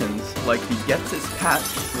clothing options, like the Get This patch,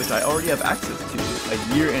 which I already have access to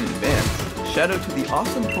a year in advance. Shout out to the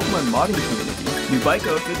awesome Pokemon modding community. New bike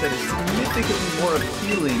outfit that is significantly more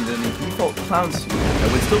appealing than the default clown suit.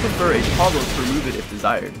 I would still prefer a toggle to remove it if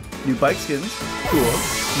desired. New bike skins, cool.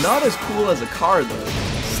 Not as cool as a car though.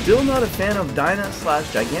 Still not a fan of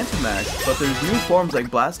Dyna/Gigantamax, but there's new forms like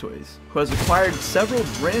Blastoise, who has acquired several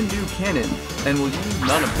brand new cannons and will use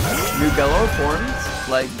none of them. New Galore forms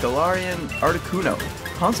like Galarian Articuno.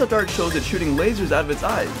 Concept art shows it shooting lasers out of its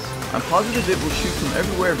eyes. I'm positive it will shoot from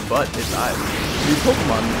everywhere but its eyes. New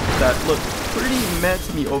Pokemon that look pretty meh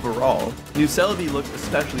to me overall. New Celebi looks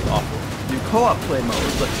especially awful. New co-op play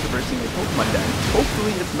mode, like traversing a Pokemon den.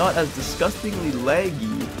 Hopefully it's not as disgustingly laggy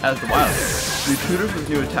as the wild. New tutors with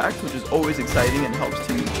new attacks, which is always exciting and helps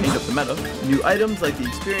to change up the meta. New items like the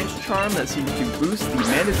experience charm that seems to boost the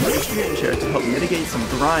mandatory experience share to help mitigate some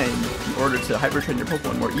grind in order to hyper-train your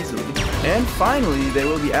Pokemon more easily. And finally, they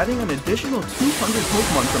will be adding an additional 200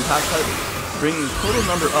 Pokemon from past titles, bringing the total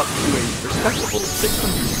number up to a respectable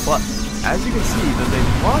 600 plus. As you can see, there's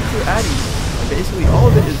a lot they're adding, and basically all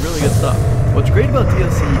of it is really good stuff. What's great about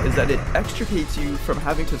DLC is that it extricates you from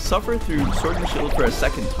having to suffer through Sword and Shield for a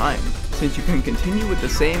second time, since you can continue with the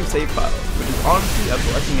same save file, which is honestly a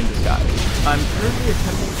blessing in disguise. I'm currently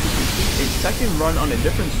attempting to complete a second run on a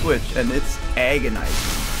different Switch, and it's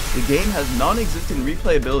agonizing. The game has non-existent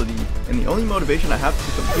replayability, and the only motivation I have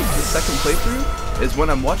to complete the second playthrough is when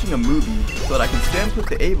I'm watching a movie, so that I can spam click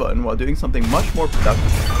the A button while doing something much more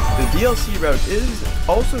productive. The DLC route is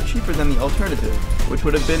also cheaper than the alternative, which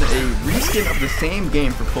would have been a reskin of the same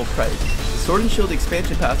game for full price. The Sword and Shield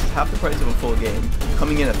expansion pass is half the price of a full game,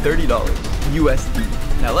 coming in at $30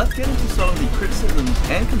 USD. Now let's get into some of the criticisms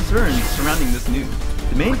and concerns surrounding this news.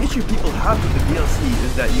 The main issue people have with the DLC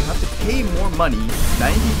is that you have to pay more money,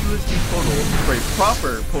 90 USD total, for a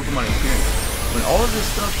proper Pokemon experience, when all of this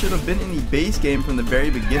stuff should have been in the base game from the very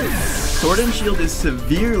beginning. Sword and Shield is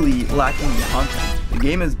severely lacking in content. The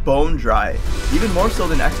game is bone dry, even more so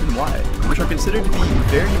than X and Y, which are considered to be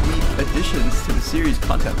very weak additions to the series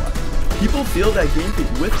content-wise. People feel that Game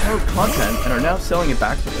Freak withheld content and are now selling it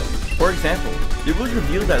back to them. For example, it was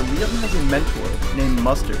revealed that Leon has a mentor named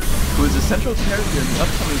Mustard, who is a central character in the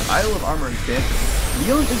upcoming Isle of Armor expansion.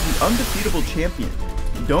 Leon is the undefeatable champion.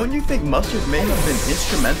 Don't you think Mustard may have been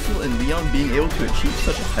instrumental in Leon being able to achieve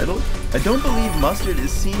such a title? I don't believe Mustard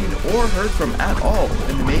is seen or heard from at all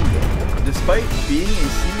in the main game, despite being a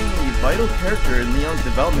seemingly vital character in Leon's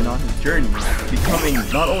development on his journey, becoming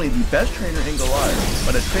not only the best trainer in Galar,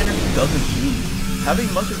 but a trainer who doesn't lose.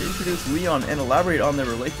 Having Mustard introduce Leon and elaborate on their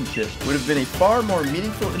relationship would have been a far more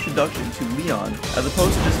meaningful introduction to Leon, as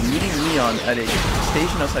opposed to just meeting Leon at a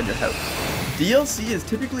station outside your house. DLC is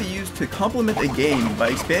typically used to complement a game by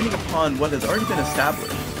expanding upon what has already been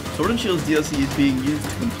established. Sword and Shield's DLC is being used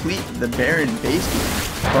to complete the barren base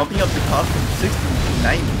game, bumping up the cost from 60 to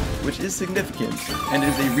 90, which is significant, and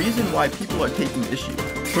is a reason why people are taking issue.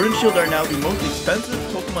 Sword and Shield are now the most expensive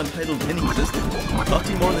Pokemon titles in existence,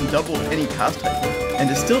 costing more than double any past title, and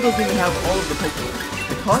it still doesn't even have all of the Pokemon.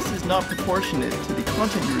 The cost is not proportionate to the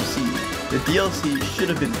content you receive. The DLC should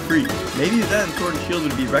have been free. Maybe then Sword and Shield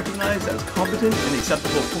would be recognized as competent and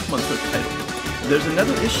acceptable Pokemon Switch titles. There's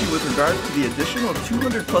another issue with regards to the additional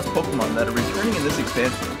 200 plus Pokemon that are returning in this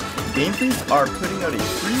expansion. Game Freak are putting out a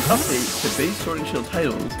free update to base Sword and Shield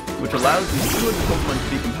titles, which allows these 200 Pokemon to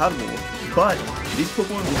be compatible, but these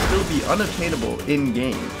Pokemon will still be unobtainable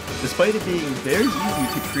in-game, despite it being very easy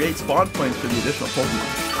to create spawn points for the additional Pokemon.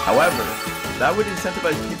 However, that would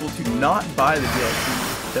incentivize people to not buy the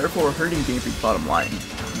DLC, therefore hurting Game Freak's bottom line.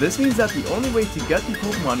 This means that the only way to get the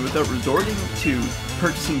Pokemon without resorting to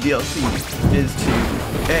purchasing DLC is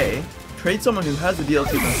to A. Trade someone who has the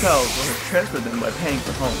DLC themselves or has transferred them by paying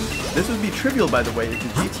for home. This would be trivial, by the way, if the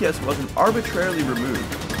GTS wasn't arbitrarily removed.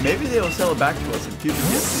 Maybe they will sell it back to us in future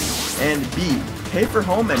DLC. And B. Pay for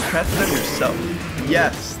home and transfer them yourself.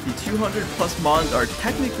 Yes, the 200 plus mons are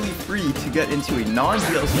technically free to get into a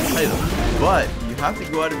non-DLC title, but you have to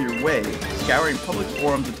go out of your way, scouring public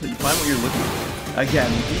forums until you find what you're looking for.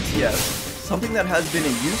 Again, GTS, something that has been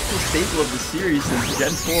a useful staple of the series since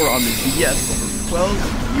Gen 4 on the DS over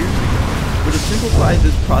 12 years ago, would have simplified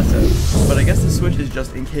this process, but I guess the Switch is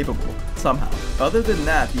just incapable, somehow. Other than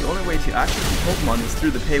that, the only way to access the Pokemon is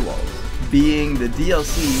through the paywalls, being the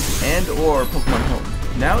DLC and or Pokemon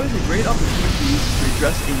Home. Now is a great opportunity to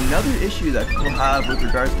address another issue that people have with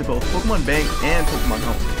regards to both Pokemon Bank and Pokemon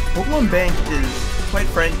Home. Pokemon Bank is, quite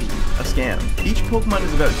frankly, a scam. Each Pokemon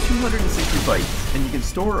is about 260 bytes, and you can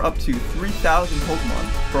store up to 3,000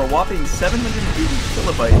 Pokemon for a whopping 780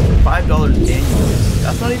 kilobytes for $5 annually.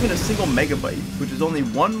 That's not even a single megabyte, which is only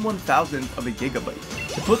 1/1000th of a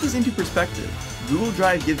gigabyte. To put this into perspective, Google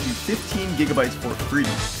Drive gives you 15 gigabytes for free.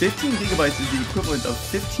 15 gigabytes is the equivalent of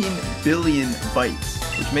 15 billion bytes,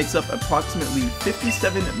 which makes up approximately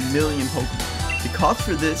 57 million Pokemon. The cost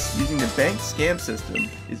for this, using the bank scam system,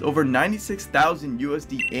 is over 96,000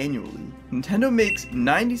 USD annually. Nintendo makes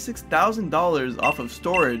 $96,000 off of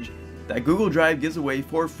storage that Google Drive gives away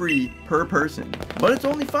for free per person. But it's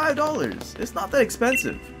only $5. It's not that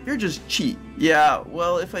expensive. You're just cheap. Yeah,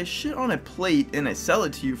 well, if I shit on a plate and I sell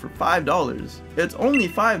it to you for $5, it's only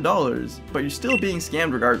 $5, but you're still being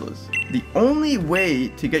scammed regardless. The only way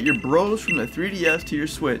to get your bros from the 3DS to your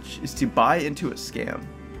Switch is to buy into a scam.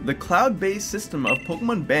 The cloud-based system of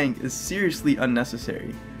Pokemon Bank is seriously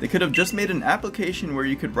unnecessary. They could have just made an application where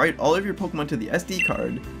you could write all of your Pokemon to the SD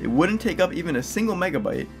card, it wouldn't take up even a single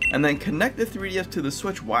megabyte, and then connect the 3DS to the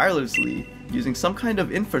Switch wirelessly using some kind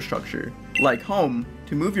of infrastructure, like home,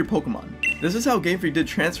 to move your Pokemon. This is how Game Freak did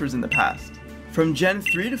transfers in the past. From Gen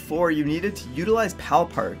 3 to 4, you needed to utilize Pal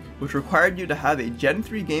Park, which required you to have a Gen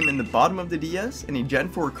 3 game in the bottom of the DS and a Gen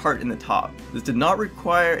 4 cart in the top. This did not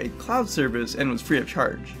require a cloud service and was free of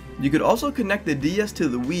charge. You could also connect the DS to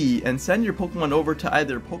the Wii and send your Pokemon over to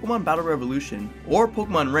either Pokemon Battle Revolution or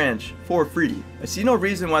Pokemon Ranch for free. I see no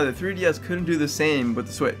reason why the 3DS couldn't do the same with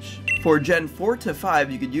the Switch. For Gen 4 to 5,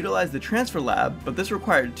 you could utilize the Transfer Lab, but this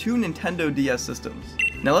required 2 Nintendo DS systems.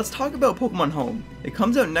 Now let's talk about Pokemon Home. It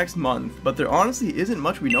comes out next month, but there honestly isn't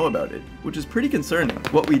much we know about it, which is pretty concerning.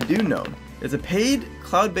 What we do know is a paid,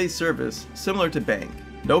 cloud-based service similar to Bank.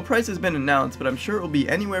 No price has been announced, but I'm sure it will be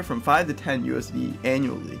anywhere from 5 to 10 USD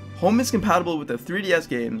annually. Home is compatible with the 3DS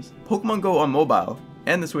games, Pokemon Go on mobile,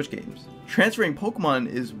 and the Switch games. Transferring Pokemon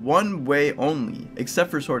is one way only,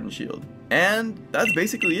 except for Sword and Shield. And that's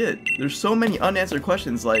basically it. There's so many unanswered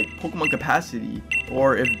questions like Pokemon capacity,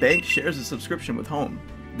 or if Bank shares a subscription with Home.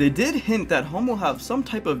 They did hint that Home will have some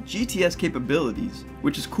type of GTS capabilities,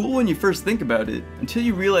 which is cool when you first think about it, until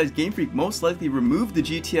you realize Game Freak most likely removed the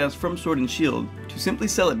GTS from Sword and Shield to simply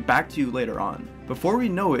sell it back to you later on. Before we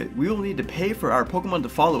know it, we will need to pay for our Pokemon to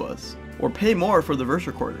follow us, or pay more for the verse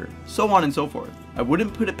recorder, so on and so forth. I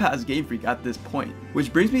wouldn't put it past Game Freak at this point.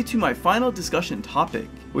 Which brings me to my final discussion topic,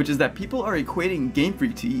 which is that people are equating Game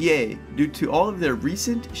Freak to EA due to all of their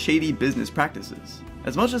recent shady business practices.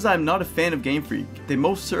 As much as I'm not a fan of Game Freak, they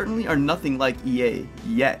most certainly are nothing like EA,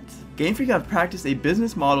 yet. Game Freak have practiced a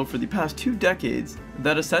business model for the past 2 decades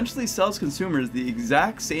that essentially sells consumers the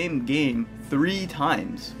exact same game 3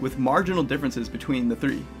 times, with marginal differences between the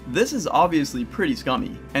 3. This is obviously pretty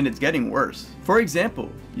scummy, and it's getting worse. For example,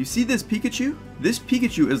 you see this Pikachu? This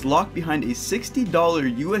Pikachu is locked behind a $60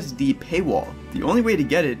 USD paywall. The only way to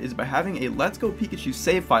get it is by having a Let's Go Pikachu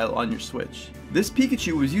save file on your Switch. This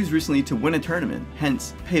Pikachu was used recently to win a tournament,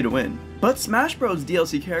 hence pay to win. But Smash Bros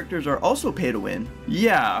DLC characters are also pay to win.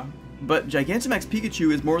 Yeah, but Gigantamax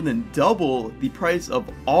Pikachu is more than double the price of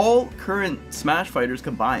all current Smash fighters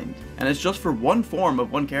combined, and it's just for one form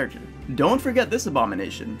of one character. Don't forget this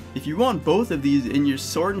abomination. If you want both of these in your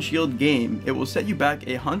Sword and Shield game, it will set you back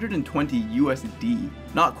 120 USD.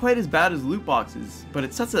 Not quite as bad as loot boxes, but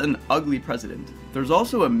it sets an ugly precedent. There's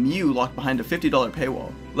also a Mew locked behind a $50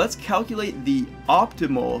 paywall. Let's calculate the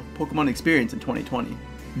optimal Pokemon experience in 2020.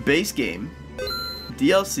 Base game,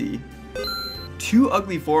 DLC, 2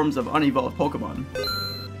 ugly forms of unevolved Pokemon.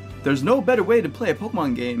 There's no better way to play a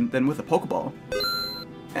Pokemon game than with a Pokeball.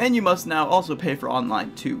 And you must now also pay for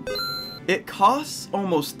online too. It costs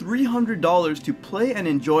almost $300 to play and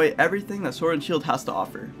enjoy everything that Sword and Shield has to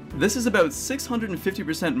offer. This is about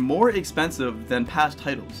 650% more expensive than past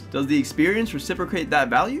titles. Does the experience reciprocate that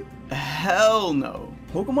value? Hell no.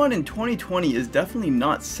 Pokemon in 2020 is definitely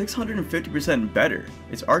not 650% better.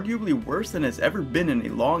 It's arguably worse than it's ever been in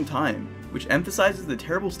a long time, which emphasizes the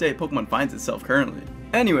terrible state Pokemon finds itself currently.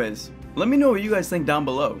 Anyways, let me know what you guys think down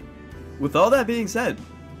below. With all that being said,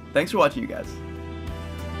 thanks for watching, you guys.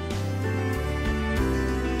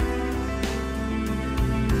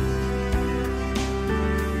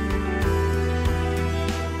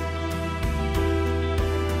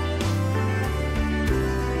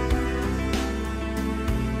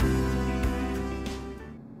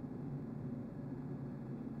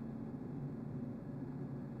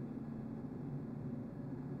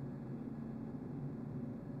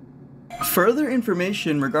 Further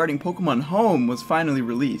information regarding Pokemon Home was finally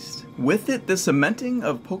released. With it, the cementing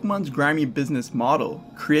of Pokemon's grimy business model,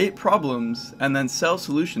 create problems, and then sell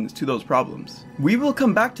solutions to those problems. We will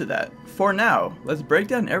come back to that. For now, let's break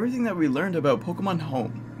down everything that we learned about Pokemon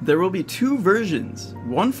Home. There will be 2 versions,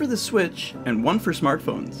 one for the Switch and one for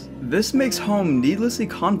smartphones. This makes Home needlessly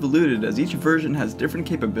convoluted as each version has different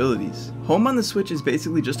capabilities. Home on the Switch is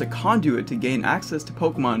basically just a conduit to gain access to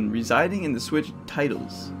Pokemon residing in the Switch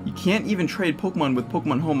titles. You can't even trade Pokemon with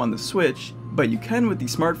Pokemon Home on the Switch, but you can with the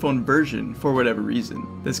smartphone version for whatever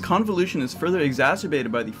reason. This convolution is further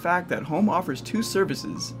exacerbated by the fact that Home offers 2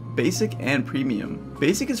 services, Basic and Premium.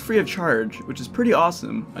 Basic is free of charge, which is pretty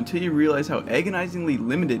awesome until you realize how agonizingly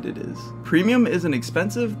limited it is. Premium is an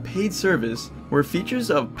expensive, paid service where features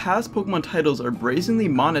of past Pokemon titles are brazenly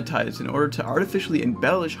monetized in order to artificially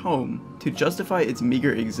embellish Home to justify its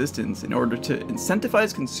meager existence in order to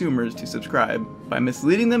incentivize consumers to subscribe by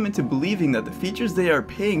misleading them into believing that the features they are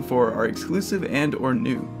paying for are exclusive and or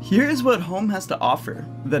new. Here is what Home has to offer: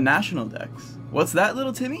 the National Dex. What's that,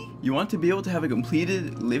 little Timmy? You want to be able to have a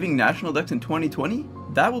completed living National Dex in 2020?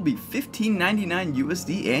 That will be $15.99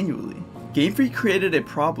 USD annually. Game Freak created a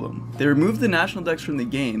problem. They removed the National Dex from the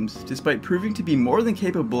games, despite proving to be more than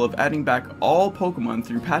capable of adding back all Pokemon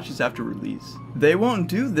through patches after release. They won't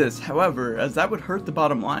do this, however, as that would hurt the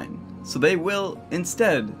bottom line. So they will,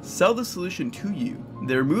 instead, sell the solution to you.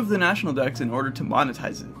 They remove the National Dex in order to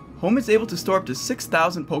monetize it. Home is able to store up to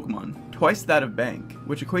 6,000 Pokemon, twice that of Bank,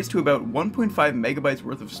 which equates to about 1.5 megabytes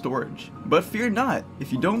worth of storage. But fear not,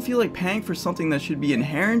 if you don't feel like paying for something that should be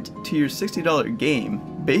inherent to your $60 game,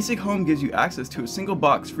 Basic Home gives you access to a single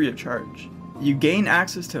box free of charge. You gain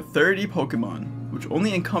access to 30 Pokemon, which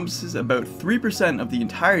only encompasses about 3% of the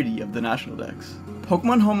entirety of the National Dex.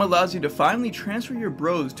 Pokemon Home allows you to finally transfer your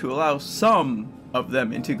bros to allow some of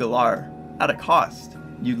them into Galar, at a cost.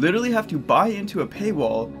 You literally have to buy into a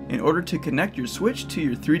paywall in order to connect your Switch to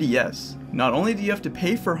your 3DS. Not only do you have to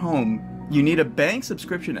pay for Home, you need a bank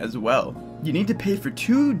subscription as well. You need to pay for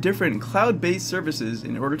 2 different cloud-based services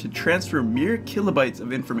in order to transfer mere kilobytes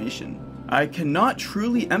of information. I cannot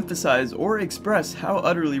truly emphasize or express how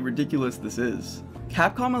utterly ridiculous this is.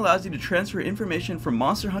 Capcom allows you to transfer information from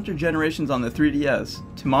Monster Hunter Generations on the 3DS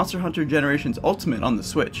to Monster Hunter Generations Ultimate on the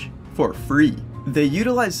Switch for free. They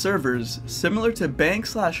utilize servers similar to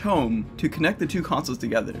Bank/Home to connect the 2 consoles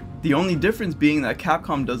together. The only difference being that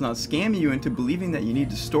Capcom does not scam you into believing that you need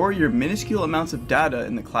to store your minuscule amounts of data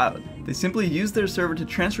in the cloud. They simply use their server to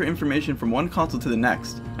transfer information from one console to the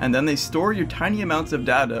next, and then they store your tiny amounts of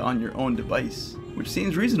data on your own device, which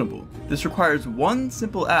seems reasonable. This requires one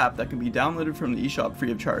simple app that can be downloaded from the eShop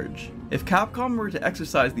free of charge. If Capcom were to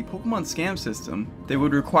exercise the Pokemon scam system, they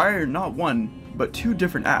would require not 1, but 2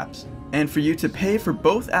 different apps, and for you to pay for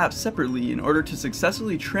both apps separately in order to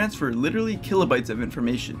successfully transfer literally kilobytes of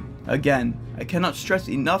information. Again, I cannot stress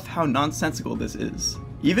enough how nonsensical this is.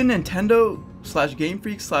 Even Nintendo/Game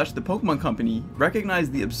Freak/the Pokemon Company recognize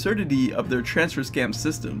the absurdity of their transfer scam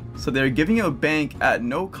system, so they are giving out Bank at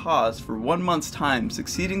no cost for 1 month's time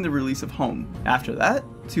succeeding the release of Home. After that,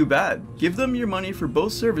 too bad. Give them your money for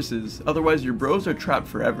both services, otherwise your bros are trapped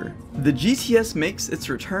forever. The GTS makes its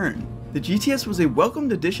return. The GTS was a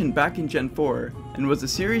welcomed addition back in Gen 4, and was a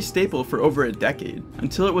series staple for over a decade,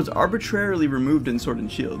 until it was arbitrarily removed in Sword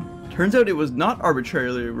and Shield. Turns out it was not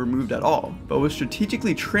arbitrarily removed at all, but was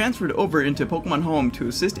strategically transferred over into Pokemon Home to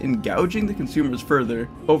assist in gouging the consumers further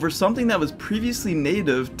over something that was previously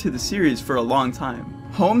native to the series for a long time.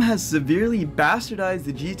 Home has severely bastardized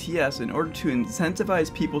the GTS in order to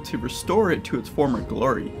incentivize people to restore it to its former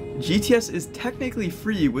glory. GTS is technically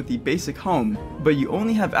free with the basic Home, but you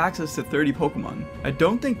only have access to 30 Pokemon. I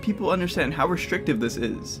don't think people understand how restrictive this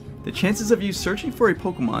is. The chances of you searching for a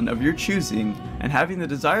Pokemon of your choosing and having the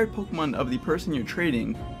desired Pokemon of the person you're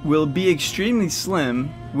trading will be extremely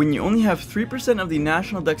slim when you only have 3% of the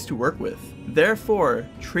National Dex to work with. Therefore,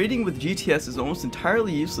 trading with GTS is almost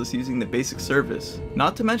entirely useless using the basic service.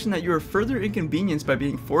 Not to mention that you are further inconvenienced by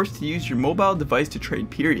being forced to use your mobile device to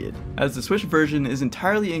trade, period, as the Switch version is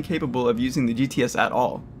entirely incapable of using the GTS at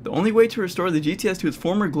all. The only way to restore the GTS to its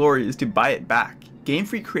former glory is to buy it back. Game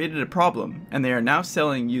Freak created a problem, and they are now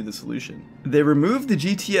selling you the solution. They removed the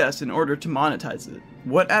GTS in order to monetize it.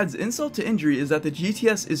 What adds insult to injury is that the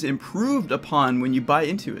GTS is improved upon when you buy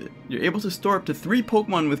into it. You're able to store up to 3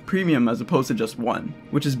 Pokemon with premium as opposed to just 1,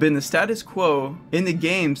 which has been the status quo in the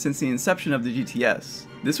game since the inception of the GTS.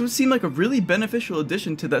 This would seem like a really beneficial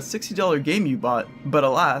addition to that $60 game you bought, but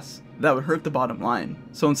alas, that would hurt the bottom line.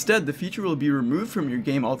 So instead, the feature will be removed from your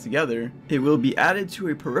game altogether. It will be added to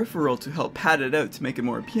a peripheral to help pad it out to make it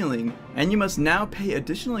more appealing, and you must now pay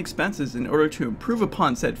additional expenses in order to improve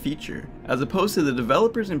upon said feature, as opposed to the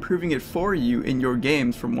developers improving it for you in your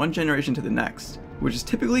games from one generation to the next, which is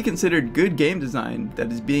typically considered good game design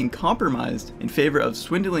that is being compromised in favor of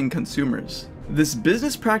swindling consumers. This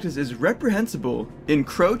business practice is reprehensible,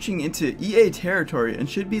 encroaching into EA territory, and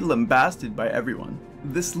should be lambasted by everyone.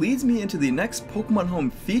 This leads me into the next Pokemon Home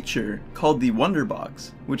feature called the Wonder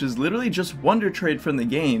Box, which is literally just Wonder Trade from the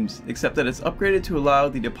games, except that it's upgraded to allow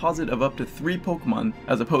the deposit of up to 3 Pokemon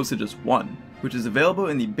as opposed to just 1, which is available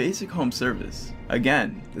in the basic Home service.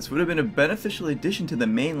 Again, this would have been a beneficial addition to the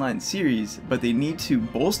mainline series, but they need to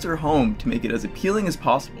bolster Home to make it as appealing as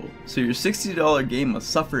possible, so your $60 game must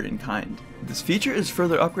suffer in kind. This feature is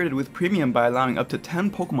further upgraded with Premium by allowing up to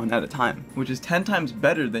 10 Pokemon at a time, which is 10 times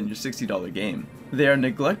better than your $60 game. They are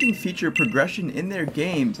neglecting feature progression in their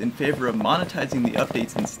games in favor of monetizing the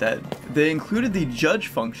updates instead. They included the Judge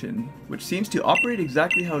function, which seems to operate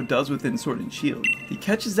exactly how it does within Sword and Shield. The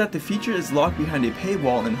catch is that the feature is locked behind a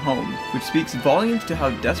paywall in Home, which speaks volumes to how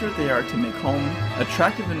desperate they are to make Home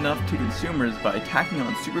attractive enough to consumers by tacking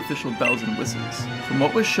on superficial bells and whistles. From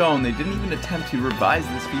what was shown, they didn't even attempt to revise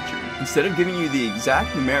this feature. Instead of giving you the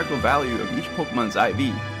exact numerical value of each Pokemon's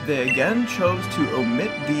IV, they again chose to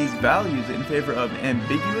omit these values in favor of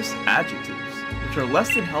ambiguous adjectives, which are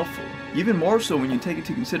less than helpful. Even more so when you take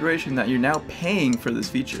into consideration that you're now paying for this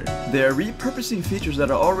feature. They are repurposing features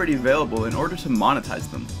that are already available in order to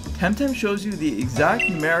monetize them. Temtem shows you the exact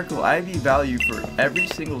numerical IV value for every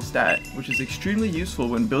single stat, which is extremely useful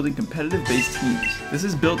when building competitive-based teams. This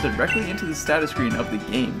is built directly into the status screen of the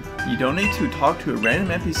game. You don't need to talk to a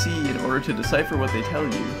random NPC in order to decipher what they tell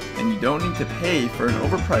you, and you don't need to pay for an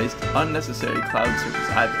overpriced, unnecessary cloud service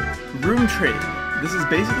either. Room Trade. This is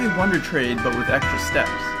basically Wonder Trade but with extra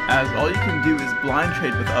steps, as all you can do is blind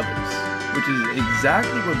trade with others, which is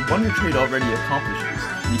exactly what Wonder Trade already accomplishes.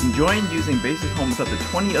 You can join using basic home with up to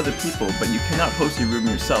 20 other people, but you cannot host a room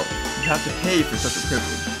yourself. You have to pay for such a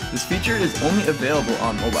privilege. This feature is only available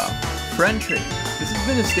on mobile. Friend Trade. This has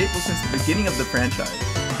been a staple since the beginning of the franchise,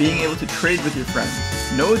 being able to trade with your friends.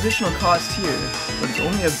 No additional cost here, but it's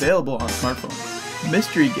only available on smartphones.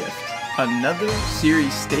 Mystery Gift. Another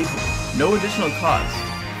series staple. No additional cost.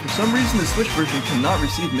 For some reason the Switch version cannot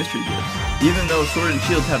receive mystery gifts, even though Sword and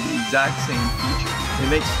Shield have the exact same feature. It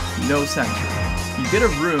makes no sense. You get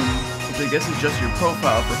a room, which I guess is just your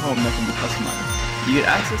profile for Home that can be customized. You get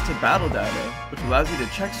access to battle data, which allows you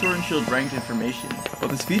to check Sword and Shield ranked information, but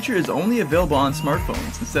this feature is only available on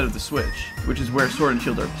smartphones instead of the Switch, which is where Sword and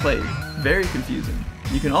Shield are played. Very confusing.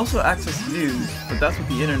 You can also access news, but that's what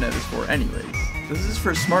the internet is for anyways. This is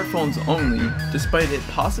for smartphones only, despite it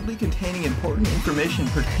possibly containing important information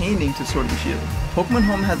pertaining to Sword and Shield. Pokemon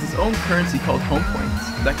Home has its own currency called Home Points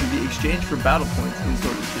that can be exchanged for battle points in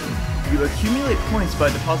Sword and Shield. You accumulate points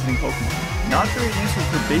by depositing Pokemon. Not very useful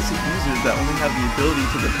for basic users that only have the ability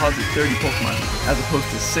to deposit 30 Pokemon, as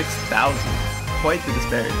opposed to 6,000. Quite the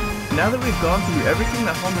disparity. Now that we've gone through everything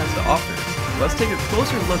that Home has to offer, let's take a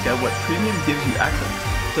closer look at what Premium gives you access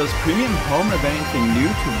to. Does Premium Home have anything new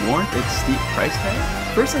to warrant its steep price tag?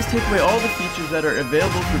 First, let's take away all the features that are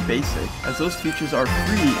available for Basic, as those features are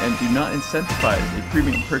free and do not incentivize a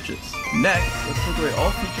premium purchase. Next, let's take away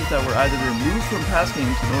all features that were either removed from past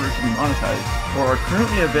games in order to be monetized, or are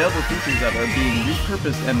currently available features that are being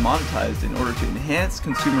repurposed and monetized in order to enhance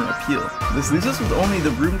consumer appeal. This leaves us with only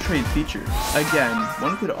the Room Trade feature. Again,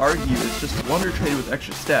 one could argue it's just Wonder Trade with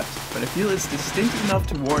extra steps, but I feel it's distinct enough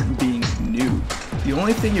to warrant being new. The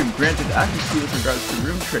only thing you're granted access to with regards to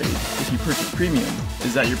Room Trade, if you purchase Premium,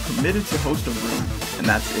 is that you're permitted to host a room, and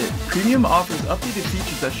that's it. Premium offers updated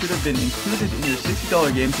features that should have been included in your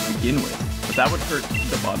 $60 game to begin with, but that would hurt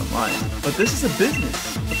the bottom line. But this is a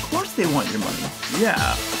business. Of course they want your money.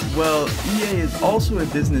 Yeah, well, EA is also a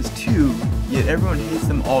business too, yet everyone hates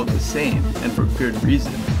them all the same, and for good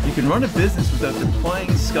reason. You can run a business without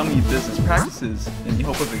deploying scummy business practices in the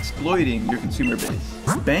hope of exploiting your consumer base.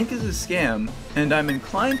 Bank is a scam, and I'm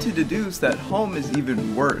inclined to deduce that Home is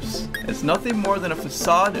even worse. It's nothing more than a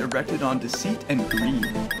facade erected on deceit and greed.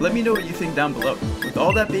 Let me know what you think down below. With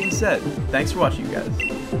all that being said, thanks for watching, guys.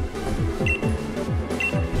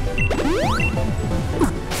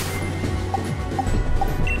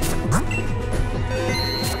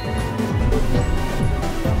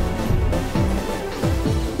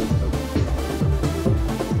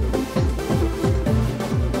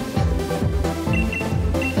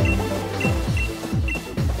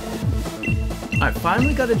 I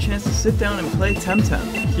finally got a chance to sit down and play Temtem.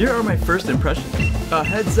 Here are my first impressions.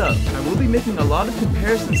 Heads up, I will be making a lot of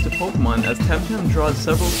comparisons to Pokemon as Temtem draws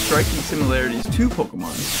several striking similarities to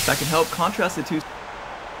Pokemon that can help contrast the two.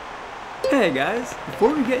 Hey guys,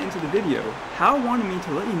 before we get into the video, Hal wanted me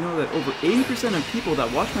to let you know that over 80% of people that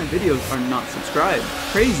watch my videos are not subscribed.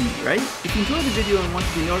 Crazy, right? If you enjoyed the video and want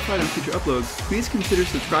to be notified on future uploads, please consider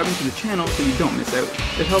subscribing to the channel so you don't miss out.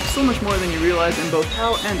 It helps so much more than you realize, and both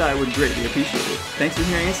Hal and I would greatly appreciate it. Thanks for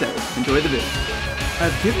hearing us out. Enjoy the video.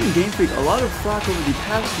 I've given Game Freak a lot of flack over the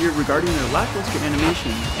past year regarding their lackluster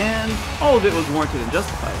animation, and all of it was warranted and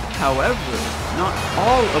justified. However, not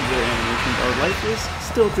all of their animations are lifeless,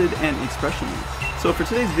 stilted, and expressionless. So for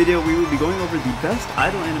today's video, we will be going over the best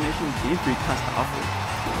idle animations Game Freak has to offer.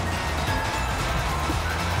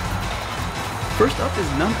 First up is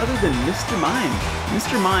none other than Mr. Mime.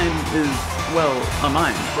 Mr. Mime is, well, a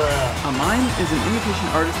mime. A mime is an imitation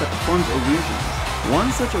artist that performs illusions. One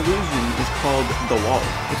such illusion is called the wall.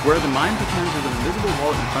 It's where the mime pretends there's an invisible wall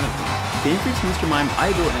in front of him. Game Freak's Mr. Mime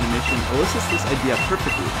idol animation elicits this idea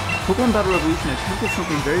perfectly. Pokemon Battle Revolution attempted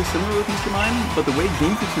something very similar with Mr. Mime, but the way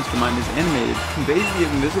Game Freak's Mr. Mime is animated conveys the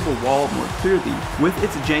invisible wall more clearly, with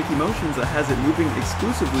its janky motions that has it moving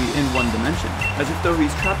exclusively in one dimension, as if though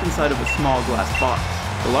he's trapped inside of a small glass box.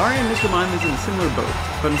 Galarian Mr. Mime is in a similar boat,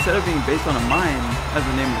 but instead of being based on a mime, as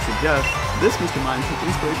the name would suggest, this Mr. Mime took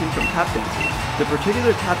inspiration from tap dancing. The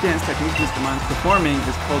particular tap dance technique Mr. Mime's performing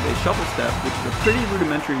is called a shuffle step, which is a pretty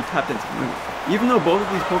rudimentary tap dancing move. Even though both of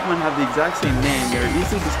these Pokemon have the exact same name, they are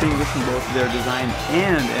easily distinguished from both their design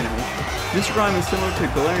and animation. Mr. Mime is similar to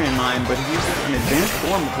Galarian Mime, but he uses an advanced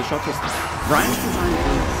form of the shuffle step. Ryan's design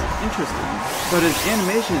is interesting, but his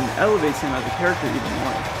animation elevates him as a character even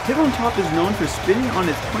more. Hitmontop is known for spinning on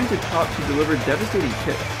its pointed top to deliver devastating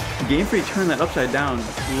kicks. Game Freak turned that upside down,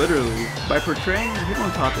 literally, by portraying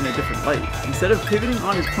Hitmontop in a different light. Instead of pivoting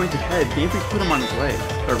on his pointed head, Game Freak put him on his legs,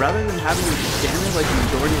 but rather than having him stand there like the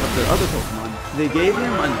majority of their other Pokemon, they gave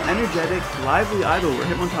him an energetic, lively idol where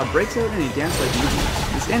Hitmontop breaks out in a dance-like movement.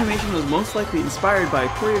 This animation was most likely inspired by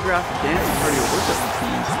choreographed dance and cardio workout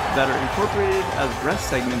routines that are incorporated as rest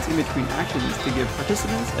segments in between actions to give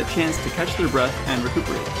participants a chance to catch their breath and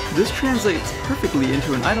recuperate. This translates perfectly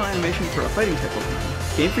into an idle animation for a fighting type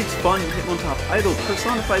Pokemon. Game Freak's fun Hitmontop idol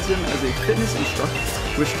personifies him as a fitness instructor,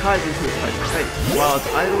 which ties into its fight. While it's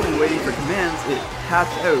idle and waiting for commands, it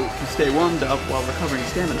taps out to stay warmed up while recovering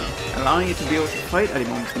stamina, allowing it to be able to fight at a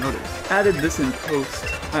moment's notice. Added this in post.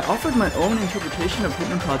 I offered my own interpretation of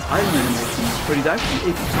Hitmontop's idle animations, but he's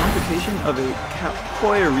actually a personification of a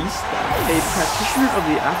capoeirista, a practitioner of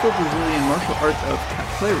the Afro-Brazilian martial arts of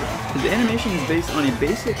capoeira. His animation is based on a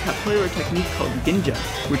basic capoeira technique called ginja,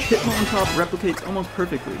 which Hitmontop replicates almost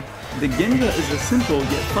perfectly. The ginja is a simple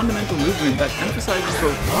yet fundamental movement that emphasizes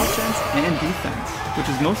both offense and defense, which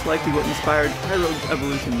is most likely what inspired Tyrogue's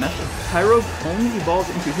evolution method. Tyrogue only evolves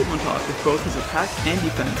into Hitmontop if both his attack and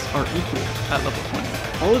defense are equal at level 20.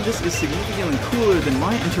 All of this is significantly cooler than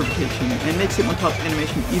my interpretation and makes Hitmontop's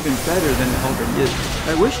animation even better than it already is.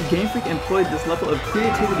 I wish Game Freak employed this level of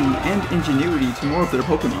creativity and ingenuity to more of their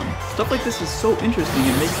Pokemon. Stuff like this is so interesting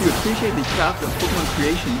and makes you appreciate the craft of Pokemon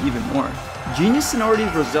creation even more. Genius Sonority's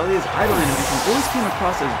Roselia's idle animation always came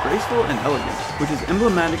across as graceful and elegant, which is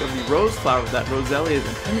emblematic of the rose flower that Roselia's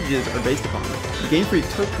appendages are based upon. Game Freak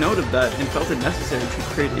took note of that and felt it necessary to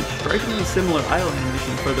create a strikingly similar idle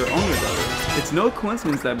animation for their own Roselia. It's no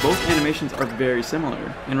coincidence that both animations are very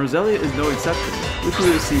similar, and Roselia is no exception, which we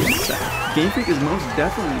will see in a sec. Game Freak is most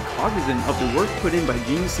definitely cognizant of the work put in by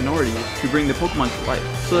Genius Sonority to bring the Pokemon to life,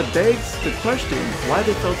 so that begs the question why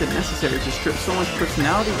they felt it necessary to strip so much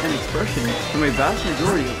personality and expression from a vast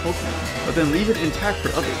majority of Pokemon, but then leave it intact for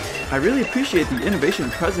others. I really appreciate the innovation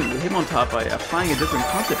present with Hitmontop by applying a different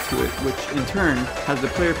concept to it, which in turn has the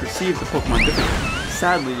player perceive the Pokemon differently.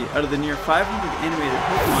 Sadly, out of the near 500 animated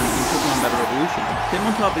Pokemon in Pokemon Battle Revolution,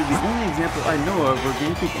 Hitmontop is the only example I know of where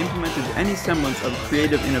Game Freak implemented any semblance of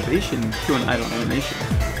creative innovation to an idle animation.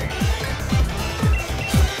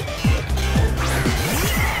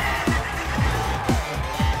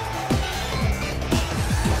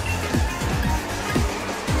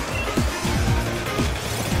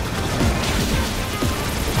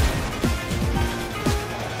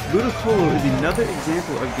 Ludicolo is another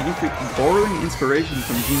example of Game Freak borrowing inspiration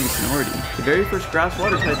from Genius Sonority. The very first grass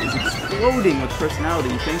water type is exploding with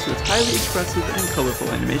personality thanks to its highly expressive and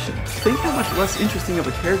colorful animation. Think how much less interesting of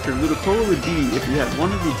a character Ludicolo would be if you had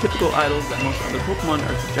one of the typical idols that most other Pokemon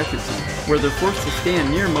are subjected to, where they're forced to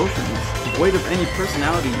stand near motions, void of any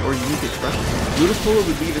personality or unique expression. Ludicolo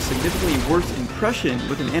would leave a significantly worse impression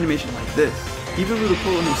with an animation like this. Even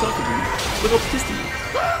Ludicolo himself agrees. Look how pissed he is.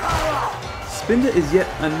 Spinda is yet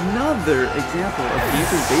another example of Game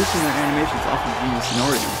Freak basing their animations off of Genius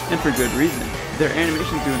Sonority, and for good reason. Their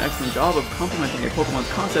animations do an excellent job of complementing a Pokemon's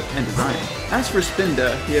concept and design. As for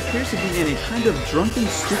Spinda, he appears to be in a kind of drunken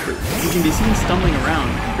stupor. He can be seen stumbling around,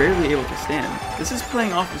 barely able to stand. This is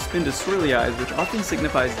playing off of Spinda's swirly eyes, which often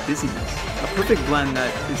signifies dizziness. A perfect blend that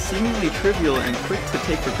is seemingly trivial and quick to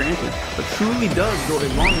take for granted, but truly does go a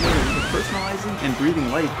long way into personalizing and breathing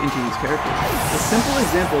life into these characters. A simple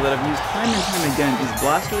example that I've used time and time again is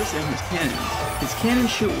Blastoise and his cannons. His cannons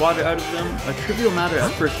shoot water out of them, a trivial matter at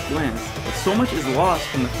first glance, but so much is lost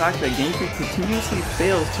from the fact that Game Freak continuously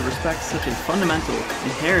fails to respect such a fundamental,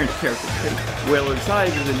 inherent character trait. Whaler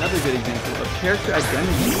Size is another good example of character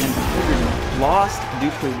identity and integrity lost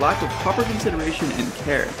due to a lack of proper consideration and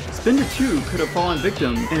care. Spinda 2 could have fallen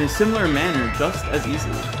victim in a similar manner just as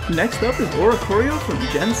easily. Next up is Oricorio from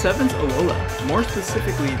Gen 7's Alola, more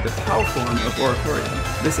specifically the POW form of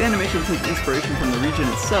Oricorio. This animation takes inspiration from the region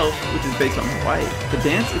itself, which is based on Hawaii. The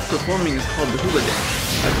dance it's performing is called the hula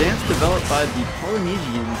dance, a dance developed by the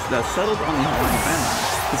Polynesians that settled on the Hawaiian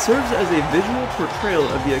islands. It serves as a visual portrayal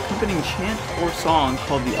of the accompanying chant or song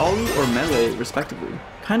called the alu or mele, respectively.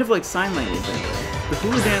 Kind of like sign language anyway. The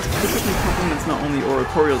hula dance typically complements not only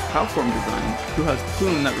Oricorio's POW form design, who has a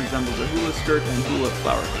plume that resembles a hula skirt and hula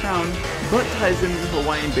flower crown, but ties in the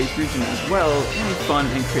Hawaiian-based region as well in a fun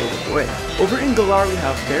and creative way. Over in Galar we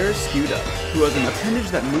have Barraskewda, who has an appendage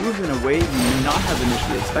that moves in a way you may not have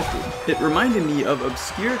initially expected. It reminded me of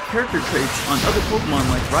obscure character traits on other Pokemon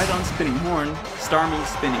like Rhydon's spinning horn, Starmie's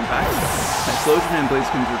spinning backstab, Typhlosion and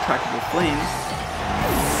Blaziken's retractable flames,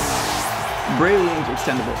 Breloom's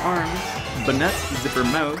extendable arms, Banette's zipper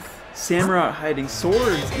mouth, Samurott hiding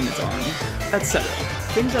swords in its arms, etc.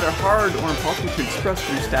 Things that are hard or impossible to express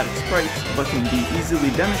through static sprites, but can be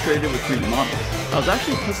easily demonstrated with 3D models. I was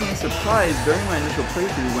actually pleasantly surprised during my initial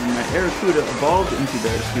playthrough when my Arrokuda evolved into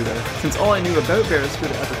Barraskewda, since all I knew about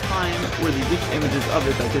Barraskewda at the time were the leaked images of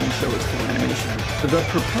it that didn't show its full animation. The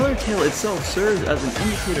propeller tail itself serves as an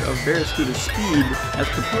indicator of Barraskewda's speed,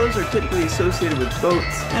 as propellers are typically associated with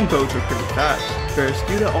boats, and boats are pretty fast.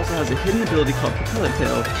 Barraskewda also has a hidden ability called Propeller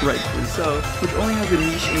Tail, rightfully so, which only has a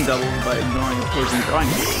niche in doubles by ignoring opposing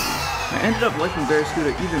drawing abilities. I ended up liking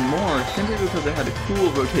Barraskewda even more simply because it had a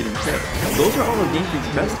cool rotating tail. Those are all of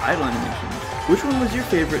GameCube's best idle animations. Which one was your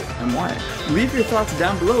favorite and why? Leave your thoughts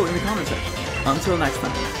down below in the comment section. Until next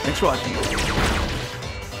time, thanks for watching.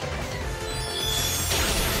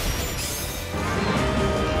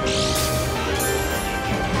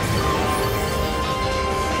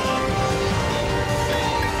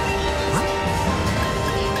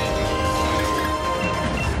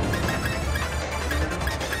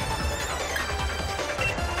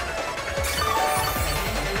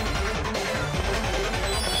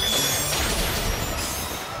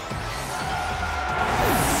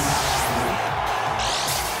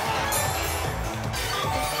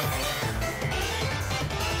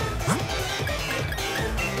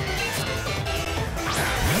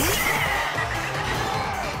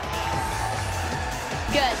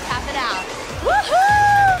 Good, tap it out.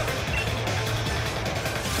 Woohoo!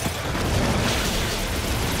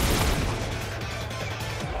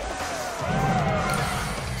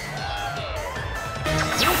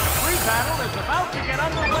 This free battle is about to get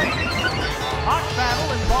underway. A hot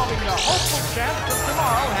battle involving the hopeful champs of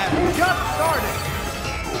tomorrow has just started.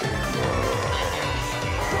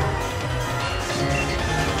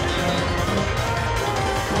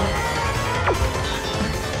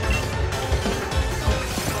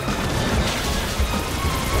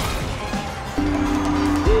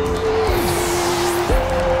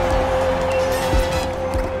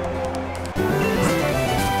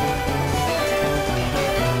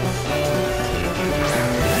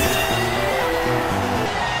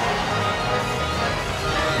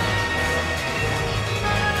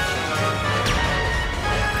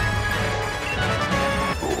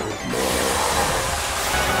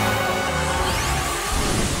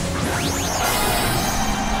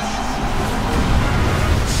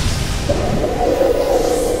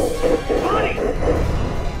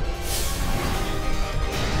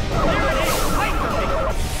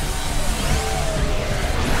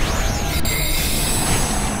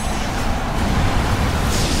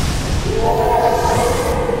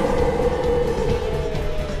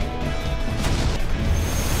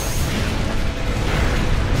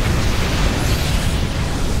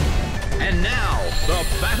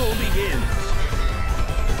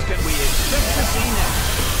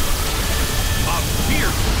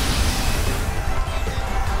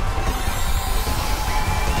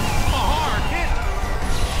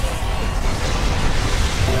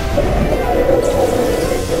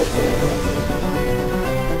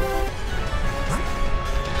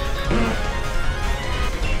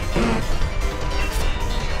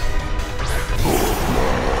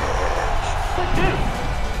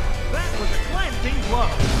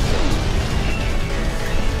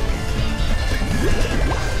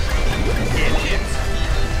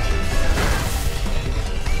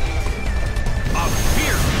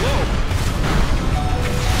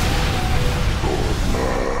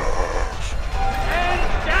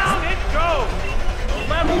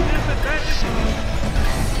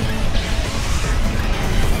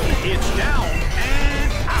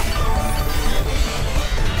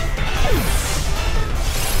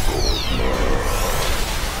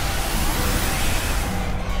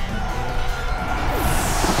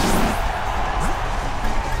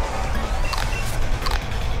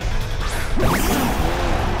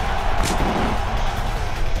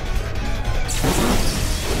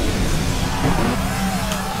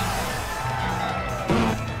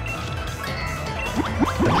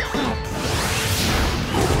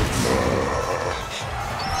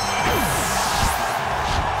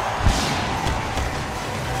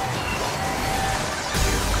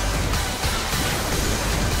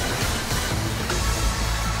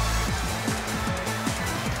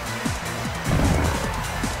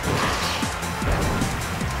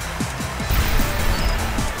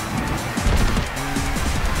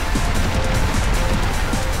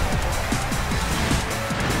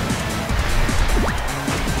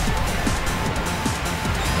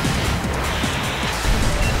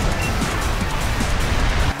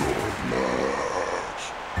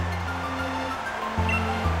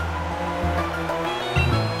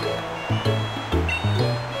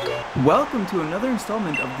 Welcome to another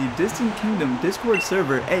installment of the Distant Kingdom Discord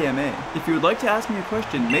server AMA. If you would like to ask me a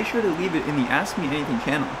question, make sure to leave it in the Ask Me Anything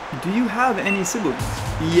channel. Do you have any siblings?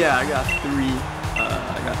 Yeah, I got 3.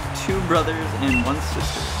 I got 2 brothers and 1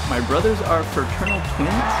 sister. My brothers are fraternal twins,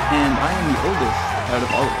 and I am the oldest out of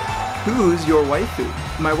all of them. Who's your waifu?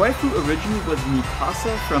 My waifu originally was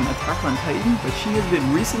Mikasa from Attack on Titan, but she has been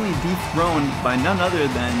recently dethroned by none other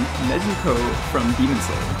than Nezuko from Demon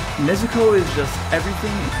Slayer. Nezuko is just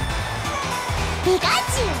everything.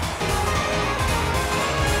 Pikachu!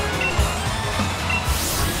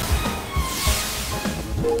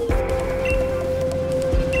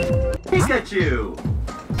 Pikachu!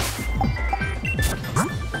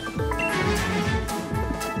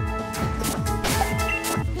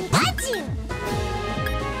 Pikachu!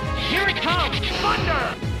 Here it comes! Thunder!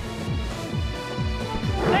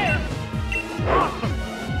 There! Awesome!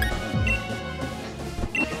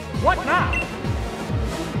 What now?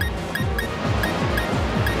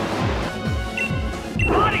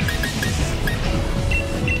 Body!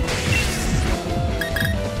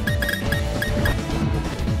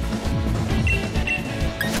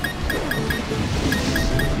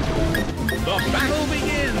 The battle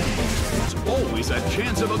begins! It's always a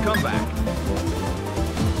chance of a comeback.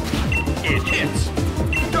 It hits!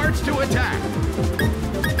 Starts to attack!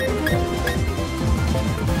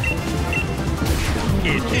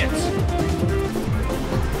 It hits!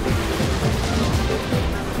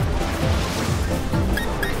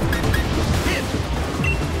 Hit!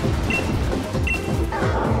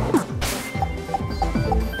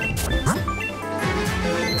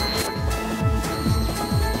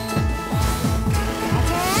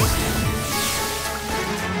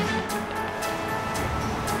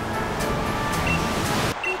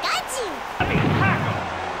 Pikachu! Heavy tackle!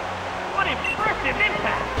 What impressive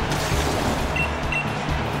impact!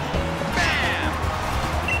 Bam!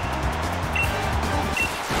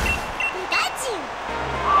 Pikachu!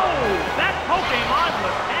 Oh, that Pokemon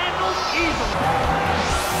was handled easily!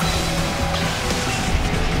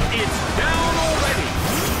 It's down already!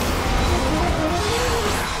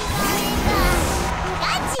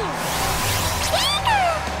 Pikachu!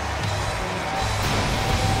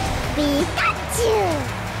 Pikachu!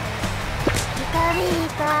 Pika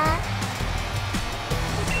Pika!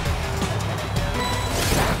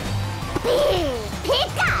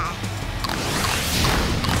 Pika!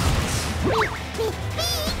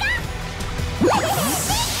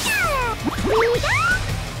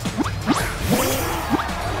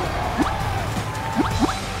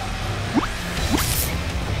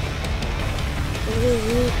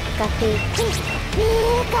 Pikachu!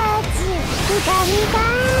 Pika Pika! Pika Pika!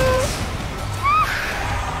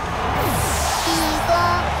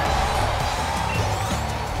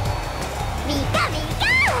 Pika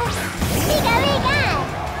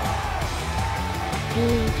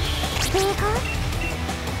Pika! Pika?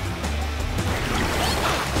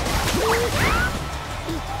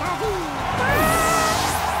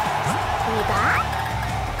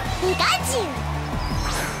 Pikachu!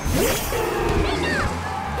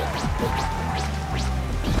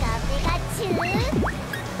 Pika Pikachu!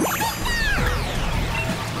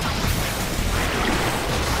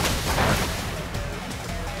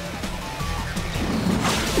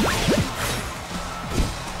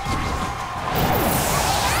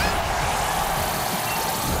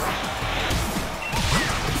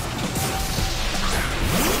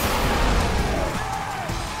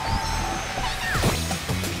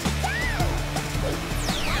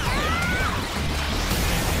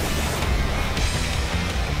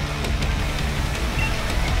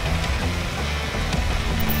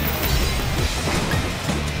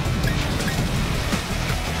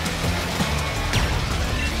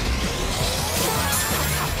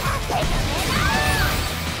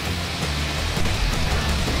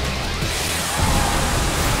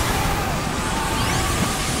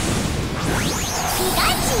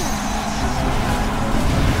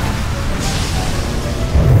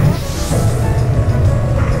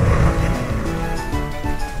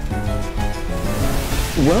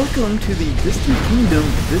 Welcome to the Distant Kingdom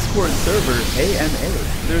Discord server AMA.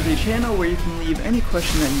 There's a channel where you can leave any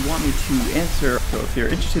question that you want me to answer. So if you're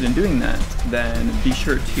interested in doing that, then be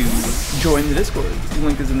sure to join the Discord. The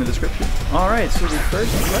link is in the description. Alright, so the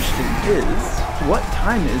first question is, what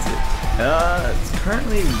time is it? It's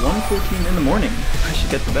currently 1:14 in the morning. I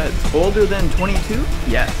should get to bed. Older than 22?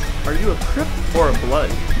 Yes. Are you a Crip or a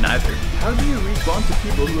Blood? Neither. How do you respond to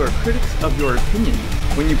people who are critics of your opinion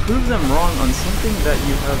when you prove them wrong on something that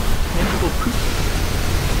you have tangible proof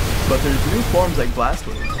of? But there's new forms like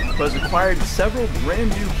Blastoise, who has acquired several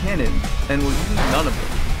brand new cannons and will use none of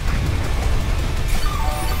them.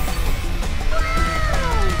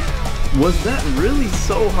 Was that really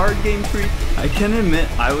so hard, Game Freak? I can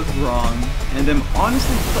admit I was wrong, and am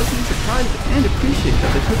honestly pleasantly surprised and appreciate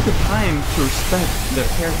that they took the time to respect their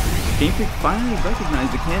characters. Game Freak finally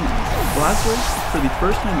recognized the canon. Blastoise, for the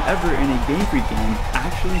first time ever in a Game Freak game,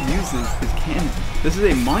 actually uses his canon. This is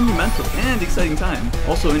a monumental and exciting time.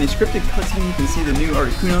 Also, in a scripted cutscene, you can see the new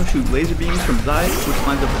Articuno shoot laser beams from Zai, which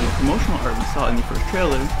lines up with the promotional art we saw in the first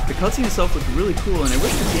trailer. The cutscene itself looks really cool, and I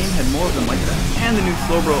wish the game had more of them like that. And the new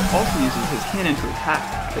Slowbro also uses his cannon to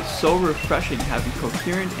attack. It's so refreshing having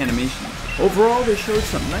coherent animation. Overall, they showed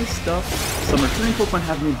some nice stuff. Some returning Pokemon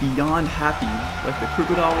have me beyond happy, like the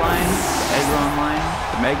Krookodile line, the Aggron line,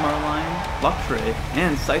 the Magmar line, Luxray,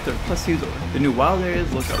 and Scyther plus Scizor. The new wild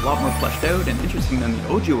areas look a lot more fleshed out and interesting than the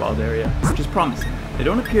OG wild area, which is promising. They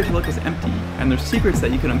don't appear to look as empty, and there's secrets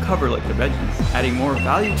that you can uncover like the Reggies, adding more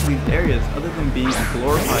value to these areas other than being a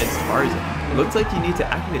glorified safari zone. It looks like you need to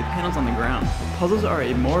activate panels on the ground. Puzzles are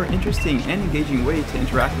a more interesting and engaging way to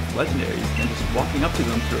interact with legendaries than just walking up to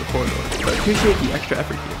them through a corridor. But I appreciate the extra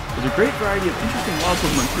effort here. There's a great variety of interesting wild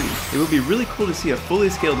Pokemon too. It would be really cool to see a fully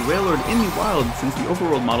scaled Wailord in the wild since the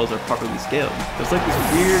overworld models are properly scaled. There's like this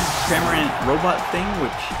weird Cramorant robot thing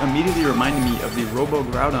which immediately reminded me of the Robo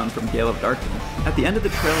Groudon from Gale of Darkness. At the end of the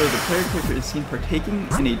trailer, the player character is seen partaking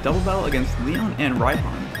in a double battle against Leon and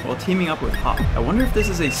Raihan while teaming up with Hop. I wonder if this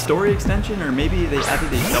is a story extension or maybe they added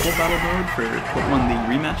a double battle mode for Pokemon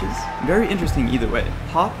League rematches. Very interesting either way.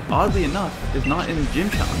 Hop, oddly enough, is not in Gym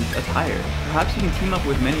Challenge attire. Perhaps you can team up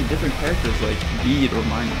with many different characters like Beed or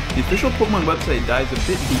Marnie. The official Pokemon website dives a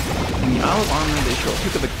bit deeper. In the Isle of Armor, they show a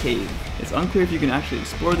pic of a cave. It's unclear if you can actually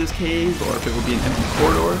explore this cave or if it will be an empty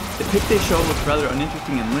corridor. The pic they show looks rather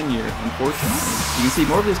uninteresting and linear, unfortunately. You can see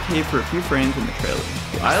more of this cave for a few frames in the trailer.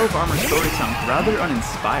 The Isle of Armor story sounds rather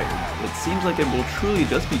uninspired. It seems like it will truly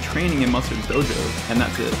just be training in Mustard's dojo, and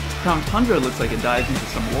that's it. Crown Tundra looks like it dives into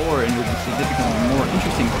some lore and will be significantly more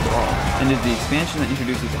interesting overall, and is the expansion that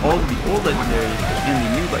introduces all of the old legendaries and the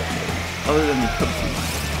new legendaries, other than the Cubsy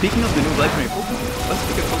line. Speaking of the new legendary Pokemon, let's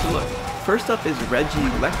take a closer look. First up is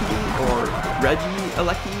Regieleki, or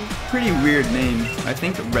Regieleki. Pretty weird name. I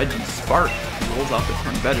think Regispark rolls off the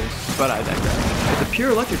tongue better, but I digress. It's a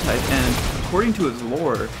pure electric type and, according to its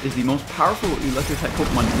lore, is the most powerful electric type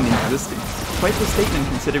Pokemon in existence. Quite the statement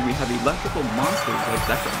considering we have electrical monsters like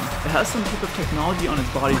Zekrom. It has some type of technology on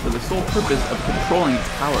its body for the sole purpose of controlling its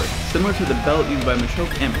power, similar to the belt used by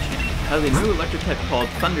Machoke and Machamp. It has a new electric type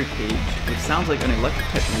called Thunder Cage, which sounds like an electric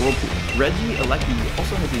type whirlpool. Regieleki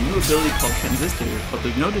also has a new ability called Transistor, but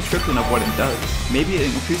there's no description of what it does. Maybe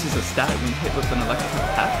it increases a stat when hit with an electric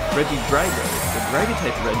attack. Regidrago, the Dragon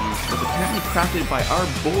type Reggie, was apparently crafted by our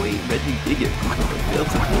boy Regigigas, but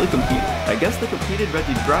failed to fully complete it. I guess the completed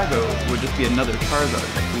Regidrago would just be another Charizard.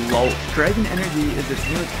 Lol. Dragon Energy is its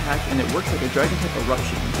new attack, and it works like a Dragon type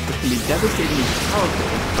Eruption, which can be devastatingly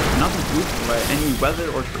powerful, but cannot be boosted by any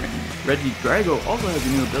weather or terrain. Regidrago also has a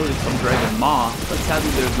new ability called Dragon Maw, but sadly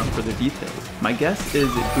there is no further details. My guess is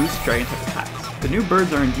it boosts Dragon type attacks. The new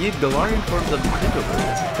birds are indeed Galarian forms of the Pinto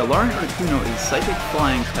birds. Galarian Articuno is Psychic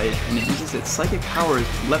Flying type, and it uses its psychic powers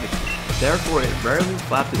to levitate. Therefore, it rarely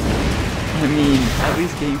flaps its wings. I mean, at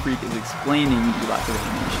least Game Freak is explaining the lack of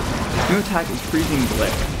animation. Its new attack is Freezing Glare,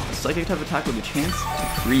 a psychic type attack with a chance to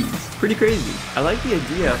freeze. Pretty crazy. I like the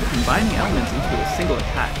idea of combining elements into a single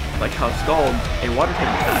attack, like how Scald, a water type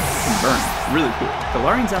attack, can burn. Really cool.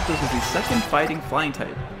 Galarian Zapdos is the second fighting flying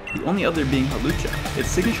type, the only other being Hawlucha. Its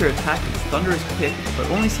signature attack is Thunderous Kick, but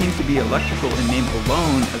only seems to be electrical in name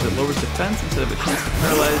alone, as it lowers defense instead of a chance to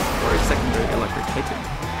paralyze or a secondary electric typing.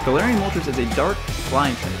 Galarian Moltres is a dark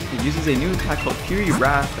flying type. It uses a new attack called Fury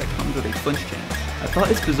Wrath that comes with a flinch chance. I thought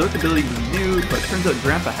its Berserk ability was new, but turns out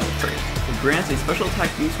Grandpa had it first. It grants a special attack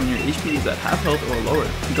boost when your HP is at half health or lower.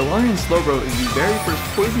 Galarian Slowbro is the very first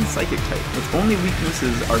poison psychic type. Its only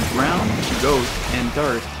weaknesses are ground, ghost, and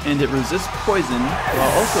dark, and it resists poison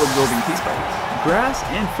while also absorbing T-spikes. Grass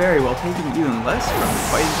and Fairy while taking even less from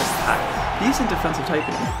fighting type attacks. Decent defensive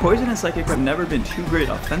typing. Poison and Psychic have never been too great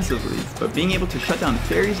offensively, but being able to shut down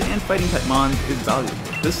fairies and fighting type mons is valuable.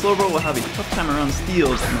 This Slowbro will have a tough time around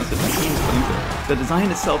steals unless it maintains Flamethrower. The design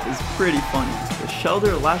itself is pretty funny. The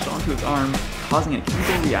Shelder lashed onto its arm, causing a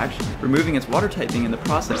chemical reaction, removing its water typing in the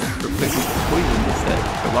process, replacing it with poison instead.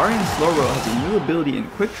 Galarian Slowbro has a new ability in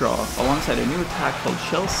Quick Draw alongside a new attack called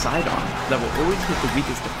Shell Sidon that will always hit the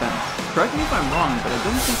weakest defense. Correct me if I'm wrong, but I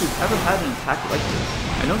don't think we've ever had an attack like this.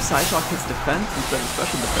 I know Psyshock hits defense instead of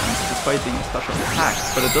special defense despite being a special attack,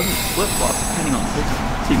 but it doesn't flip-flop depending on the Pokemon.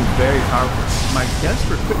 It seems very powerful. My guess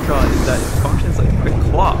for Quick Draw is that it functions like Quick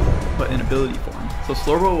Claw, but in ability form. So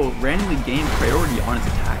Slowbro will randomly gain priority on its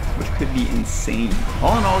attacks. which could be insane.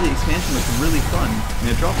 All in all, the expansion looks really fun, and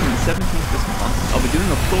it dropped on the 17th this month. I'll be doing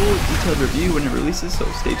a full, detailed review when it releases, so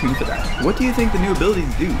stay tuned for that. What do you think the new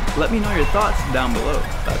abilities do? Let me know your thoughts down below.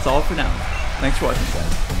 That's all for now. Thanks for watching,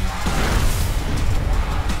 guys.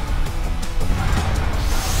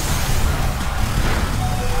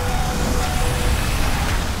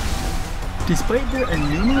 Despite their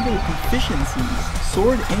innumerable proficiencies,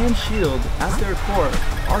 Sword and Shield, at their core,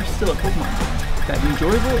 are still a Pokemon game. That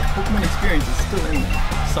enjoyable Pokemon experience is still in there,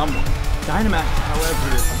 somewhere. Dynamax,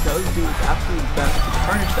 however, does do its absolute best to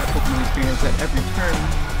tarnish that Pokemon experience at every turn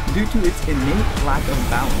due to its innate lack of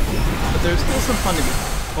balance. But there's still some fun to get,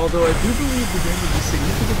 although I do believe the game would be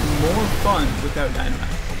significantly more fun without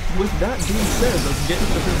Dynamax. With that being said, let's get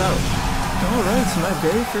into the battle. Alright, so my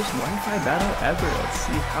very first Wi-Fi battle ever. Let's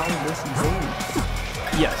see how this goes.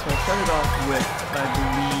 Yeah, so I started off with, I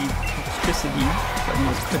believe, electricity. So I can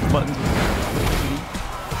just click buttons with electricity.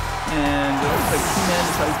 And it looks like T-Man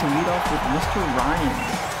decided to lead off with Mr. Ryan.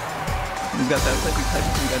 He's got that psychic type,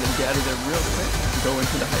 so we gotta get out of there real quick. Go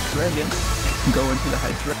into the High Dragon. Go into the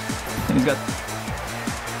High Dragon. And he's got...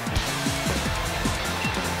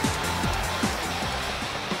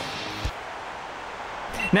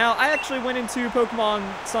 Now, I actually went into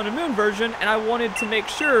Pokemon Sun and Moon version, and I wanted to make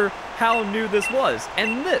sure how new this was.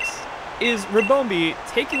 And this is Ribombee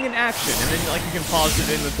taking an action, and then like you can pause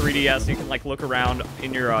it in the 3DS, you can like look around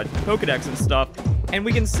in your Pokedex and stuff, and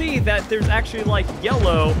we can see that there's actually like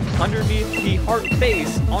yellow underneath the heart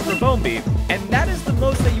face on Ribombee, and that is the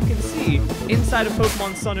most that you can see inside of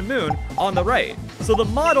Pokemon Sun and Moon on the right. So the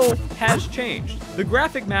model has changed. The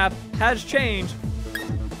graphic map has changed.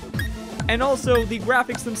 And also, the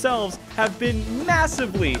graphics themselves have been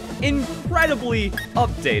massively, incredibly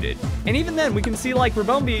updated. And even then, we can see like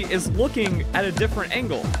Ribombee is looking at a different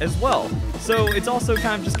angle as well. So it's also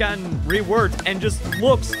kind of just gotten reworked and just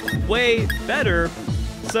looks way better.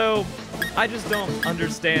 So I just don't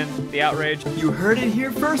understand the outrage. You heard it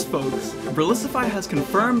here first, folks. Verlisify has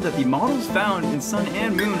confirmed that the models found in Sun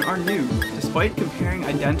and Moon are new, despite comparing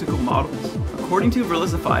identical models. According to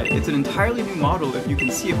Verlisify, it's an entirely new model if you can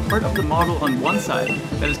see a part of the model on one side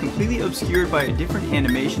that is completely obscured by a different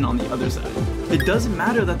animation on the other side. It doesn't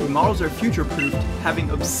matter that the models are future-proofed, having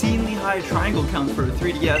obscenely high triangle counts for a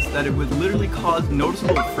 3DS that it would literally cause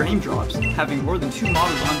noticeable frame drops, having more than 2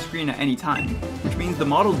 models on screen at any time, which means the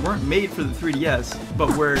models weren't made for the 3DS,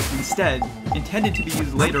 but were instead intended to be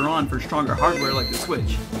used later on for stronger hardware like the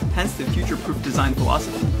Switch, hence the future-proof design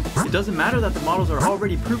philosophy. It doesn't matter that the models are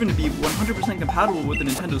already proven to be 100% compatible with the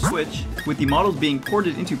Nintendo Switch, with the models being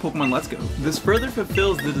ported into Pokemon Let's Go. This further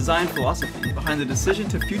fulfills the design philosophy behind the decision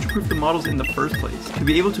to future-proof the models in the first place, to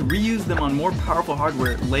be able to reuse them on more powerful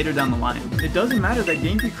hardware later down the line. It doesn't matter that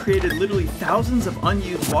Game Freak created literally thousands of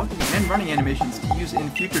unused walking and running animations to use in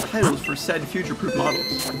future titles for said future-proof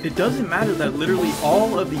models. It doesn't matter that literally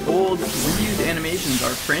all of the old, reused animations are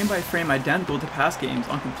frame-by-frame identical to past games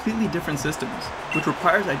on completely different systems, which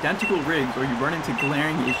requires identical rigs or you run into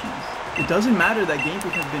glaring issues. It doesn't matter that Game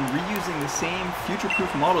Freak has been reusing the same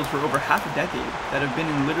future-proof models for over half a decade that have been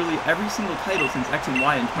in literally every single title since X and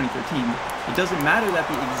Y in 2013. It doesn't matter that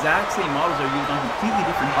the exact same models are used on completely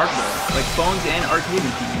different hardware, like phones and arcade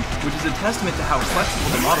machines, which is a testament to how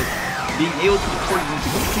flexible the models are, being able to be ported into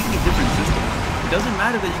completely different systems. It doesn't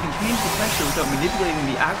matter that you can change the texture without manipulating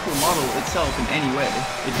the actual model itself in any way.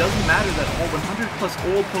 It doesn't matter that all 100 plus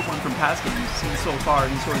old Pokemon from past games seen so far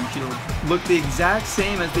in Sword and Shield look the exact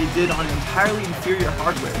same as they did on entirely inferior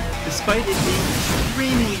hardware, despite it being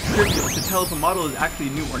extremely trivial to tell if a model is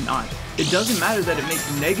actually new or not. It doesn't matter that it makes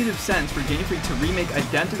negative sense for Game Freak to remake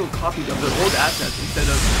identical copies of their old assets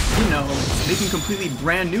instead of, you know, making completely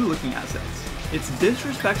brand new looking assets. It's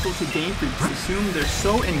disrespectful to Game Freak to assume they're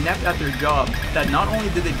so inept at their job that not only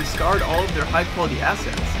did they discard all of their high quality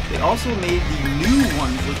assets, they also made the new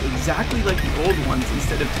ones look exactly like the old ones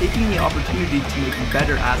instead of taking the opportunity to make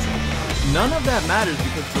better assets. None of that matters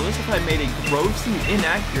because Verlisify made a grossly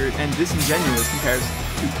inaccurate and disingenuous comparison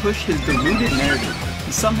to push his deluded narrative.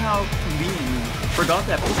 He somehow, conveniently, forgot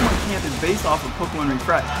that Pokemon Camp is based off of Pokemon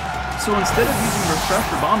Refresh. So instead of using Refresh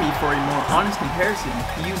Ribombee for a more honest comparison,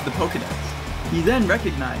 he used the Pokedex. He then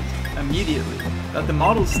recognized, immediately, that the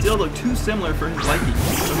models still look too similar for his liking,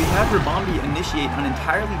 so he had Ribombee initiate an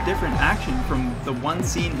entirely different action from the one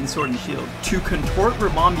seen in Sword and Shield, to contort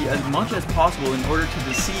Ribombee as much as possible in order to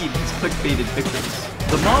deceive his clickbaited victims.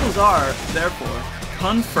 The models are, therefore,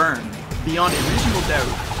 confirmed, beyond a reasonable doubt,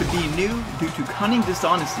 to be new due to cunning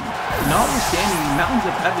dishonesty, notwithstanding the mountains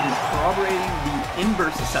of evidence corroborating the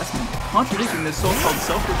inverse assessment, contradicting this so-called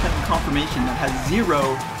self-repentant confirmation that has zero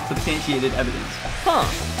substantiated evidence. Huh.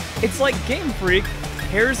 It's like Game Freak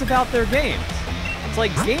cares about their games. It's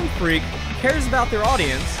like Game Freak cares about their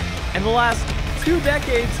audience, and the last 2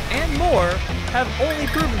 decades and more have only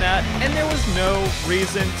proven that, and there was no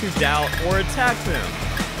reason to doubt or attack them.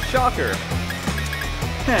 Shocker.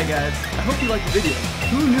 Hey guys, I hope you liked the video.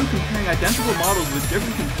 Who knew comparing identical models with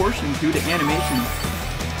different contortions due to animations?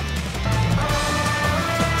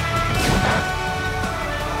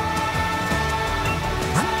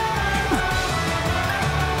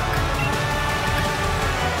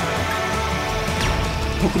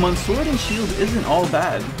 Pokemon Sword and Shield isn't all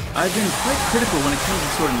bad. I've been quite critical when it comes to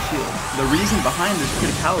Sword and Shield. The reason behind this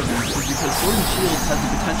criticality is because Sword and Shield has the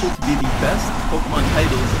potential to be the best Pokemon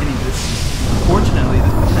titles in existence. Unfortunately,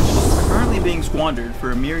 this potential is currently being squandered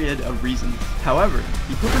for a myriad of reasons. However,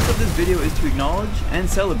 the purpose of this video is to acknowledge and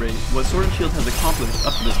celebrate what Sword and Shield has accomplished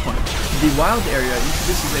up to this point. The Wild Area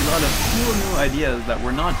introduces a lot of cool new ideas that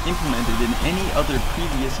were not implemented in any other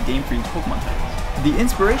previous Game Freak Pokemon titles. The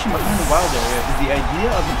inspiration behind the Wild Area is the idea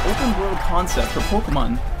of an open-world concept for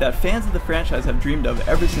Pokemon that fans of the franchise have dreamed of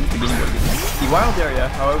ever since the Game Boy days. The Wild Area,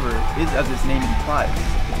 however, is as its name implies,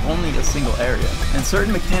 only a single area, and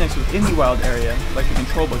certain mechanics within the Wild Area, like the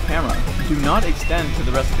controllable camera, do not extend to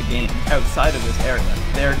the rest of the game outside of this area.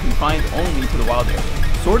 They are confined only to the Wild Area.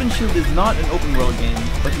 Sword and Shield is not an open world game,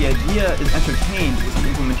 but the idea is entertained with the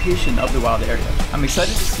implementation of the Wild Area. I'm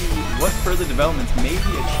excited to see what further developments may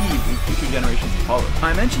be achieved in future generations to follow.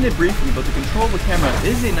 I mentioned it briefly, but the controllable camera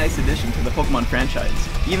is a nice addition to the Pokemon franchise,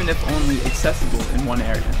 even if only accessible in one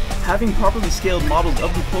area. Having properly scaled models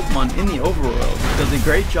of the Pokemon in the overworld does a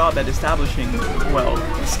great job at establishing, well,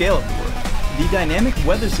 the scale of the world. The dynamic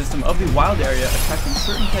weather system of the Wild Area attracting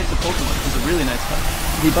certain types of Pokemon is a really nice touch.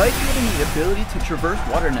 The bike having the ability to traverse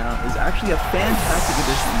water now is actually a fantastic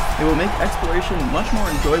addition. It will make exploration much more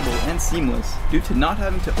enjoyable and seamless due to not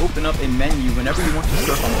having to open up a menu whenever you want to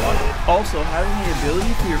surf on the water. Also, having the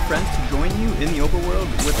ability for your friends to join you in the overworld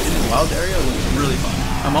within the Wild Area was really fun.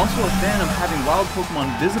 I'm also a fan of having wild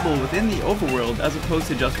Pokemon visible within the overworld as opposed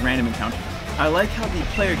to just random encounters. I like how the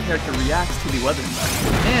player character reacts to the weather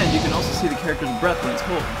environment, and you can also see the character's breath when it's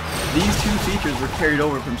cold. These two features were carried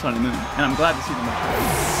over from Sun and Moon, and I'm glad to see them return.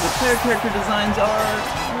 The player character designs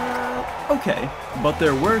are okay, but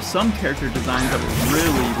there were some character designs that were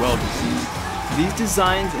really well received. These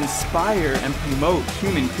designs inspire and promote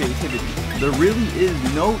human creativity. There really is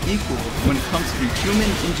no equal when it comes to the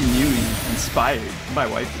human ingenuity inspired by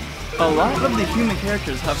waifu. A lot of the human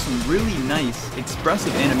characters have some really nice,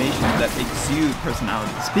 expressive animations that exude personality.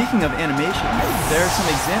 Speaking of animation, there are some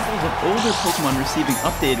examples of older Pokemon receiving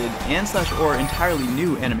updated and/or entirely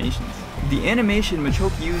new animations. The animation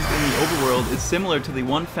Machoke used in the overworld is similar to the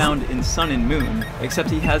one found in Sun and Moon, except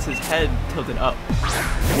he has his head tilted up.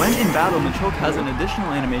 When in battle, Machoke has an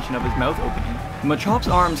additional animation of his mouth opening. Machoke's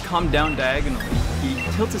arms come down diagonally. He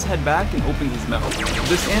tilts his head back and opens his mouth.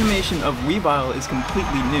 This animation of Weavile is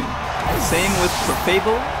completely new. Same with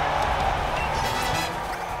Clefable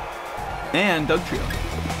and Dugtrio.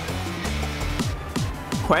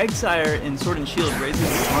 Quagsire in Sword and Shield raises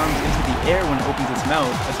his arms into the air when it opens its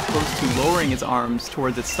mouth, as opposed to lowering its arms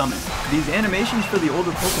towards its stomach. These animations for the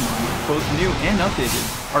older Pokemon, both new and updated,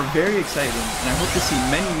 are very exciting, and I hope to see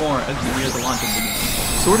many more as we near the launch of the game.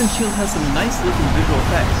 Sword and Shield has some nice looking visual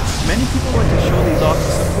effects. Many people like to show these off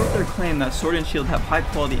to support their claim that Sword and Shield have high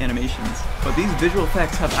quality animations, but these visual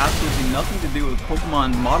effects have absolutely nothing to do with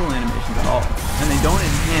Pokemon model animations at all, and they don't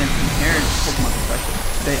enhance inherent Pokemon perspective.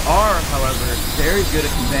 They are, however, very good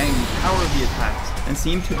at conveying the power of the attacks, and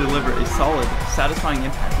seem to deliver a solid, satisfying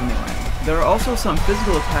impact when they land. There are also some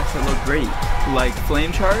physical attacks that look great, like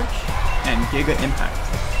Flame Charge and Giga Impact.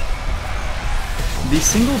 The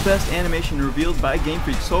single best animation revealed by Game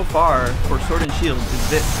Freak so far for Sword and Shield is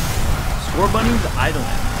this, Scorbunny's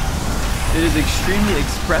Idleland. It is extremely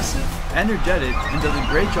expressive, energetic, and does a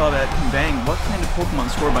great job at conveying what kind of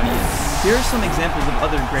Pokemon Scorbunny is. Here are some examples of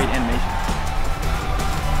other great animations.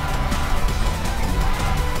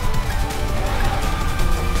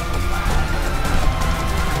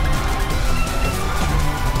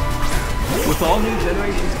 With all new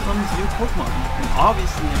generations comes new Pokemon, and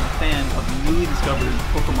obviously I'm a fan of newly discovered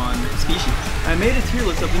Pokemon species. I made a tier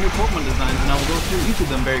list of the new Pokemon designs, and I will go through each of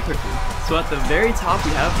them very quickly. So at the very top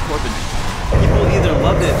we have Corviknight. People either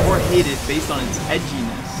loved it or hate it based on its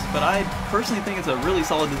edginess, but I personally think it's a really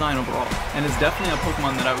solid design overall, and it's definitely a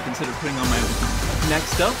Pokemon that I would consider putting on my own team.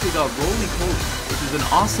 Next up we got Roly-Poly, which is an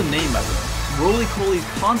awesome name by the way. Roly-Poly's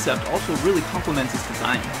concept also really complements its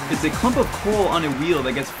design. It's a clump of coal on a wheel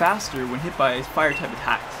that gets faster when hit by fire-type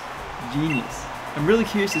attacks. Genius. I'm really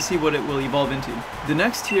curious to see what it will evolve into. The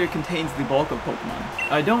next tier contains the bulk of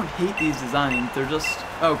Pokemon. I don't hate these designs, they're just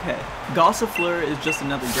okay. Gossifleur is just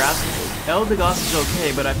another grass type. Eldegoss is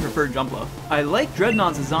okay, but I prefer Jumpluff. I like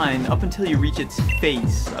Dreadnought's design up until you reach its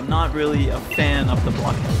face. I'm not really a fan of the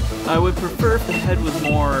blockhead. I would prefer if the head was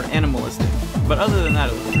more animalistic, but other than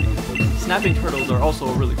that it looks pretty good. Snapping turtles are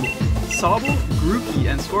also really cool. Sobble,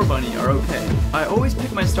 Grookey, and Scorbunny are okay. I always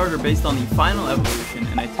pick my starter based on the final evolution,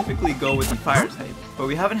 and I typically go with the fire type. But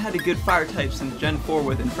we haven't had a good fire type since Gen 4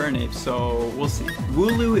 with Infernape, so we'll see.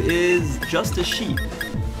 Wooloo is just a sheep.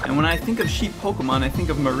 And when I think of sheep Pokemon, I think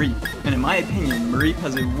of Mareep. And in my opinion, Mareep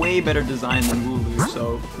has a way better design than Wooloo,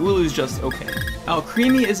 so Wooloo's just okay.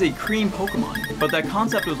 Alcremie is a cream Pokemon, but that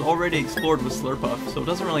concept was already explored with Slurpuff, so it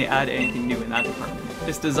doesn't really add anything new in that department.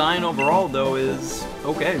 Its design overall, though, is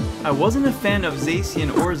okay. I wasn't a fan of Zacian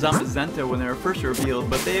or Zamazenta when they were first revealed,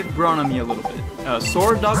 but they've grown on me a little bit. A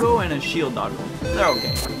Sword Doggo and a Shield Doggo. They're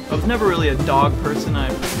okay. I was never really a dog person, I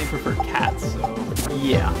personally prefer cats, so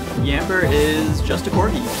yeah. Yamper is just a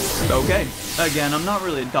Corgi. Okay. Again, I'm not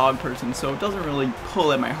really a dog person, so it doesn't really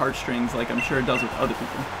pull at my heartstrings like I'm sure it does with other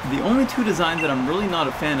people. The only two designs that I'm really not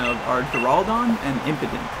a fan of are Duraludon and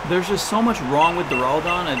Impidimp. There's just so much wrong with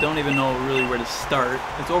Duraludon, I don't even know really where to start.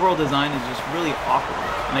 Its overall design is just really awkward.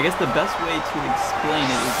 And I guess the best way to explain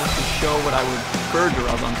it is just to show what I would prefer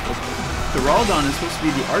Duraludon supposed to be. Duraludon is supposed to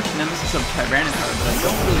be the arch nemesis of Tyranitar, but I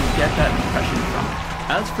don't really get that impression from it.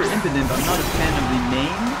 As for Impidimp, I'm not a fan of the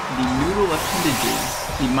name, the noodle appendages,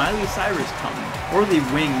 the Miley Cyrus tongue, or the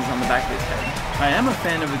wings on the back of its head. I am a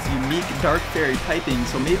fan of its unique Dark Fairy typing,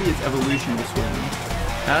 so maybe its evolution will swim.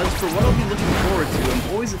 As for what I'll be looking forward to, I'm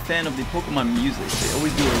always a fan of the Pokemon music. They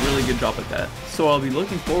always do a really good job at that, so I'll be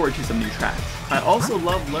looking forward to some new tracks. I also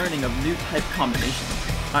love learning of new type combinations.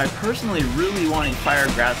 I personally really want a Fire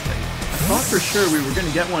Grass type. I thought for sure we were going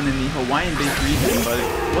to get one in the Hawaiian-based region, but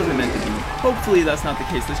it wasn't meant to be. Hopefully that's not the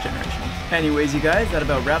case this generation. Anyways, you guys, that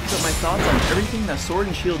about wraps up my thoughts on everything that Sword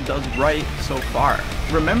and Shield does right so far.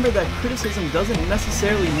 Remember that criticism doesn't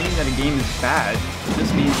necessarily mean that a game is bad, it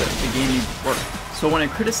just means that the game needs work. So when I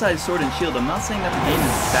criticize Sword and Shield, I'm not saying that the game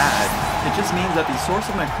is bad, it just means that the source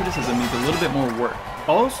of my criticism needs a little bit more work.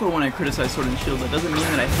 Also, when I criticize Sword and Shield, that doesn't mean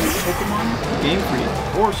that I hate Pokemon, Game Freak,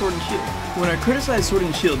 or Sword and Shield. When I criticize Sword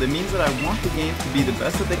and Shield, it means that I want the game to be the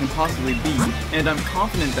best that they can possibly be, and I'm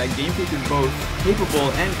confident that Game Freak is both capable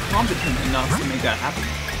and competent enough to make that happen.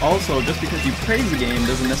 Also, just because you praise a game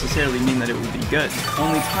doesn't necessarily mean that it will be good.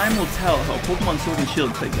 Only time will tell how Pokemon Sword and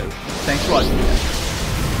Shield plays out. Thanks for watching, guys.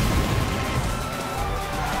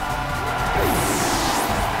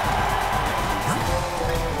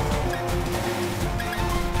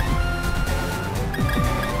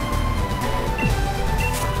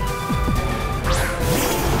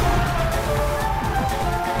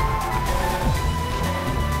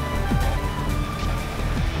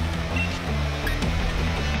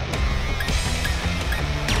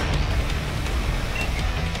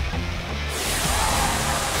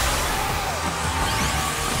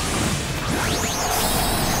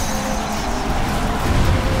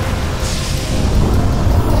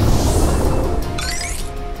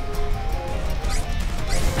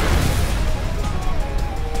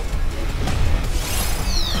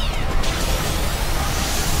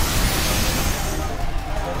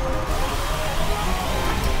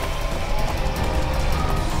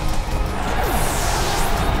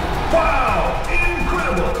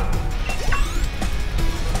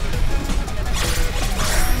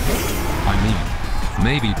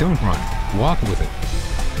 Maybe don't run. Walk with it.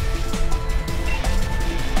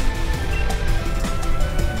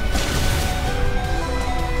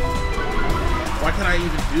 Why can I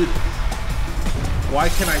even do this? Why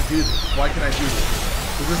can I do this? Why can I do this?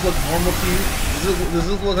 Does this look normal to you? Does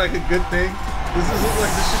this look like a good thing? Does this look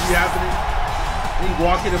like this should be happening? Me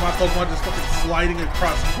walking and my Pokemon just fucking sliding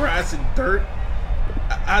across grass and dirt?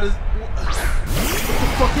 How does... What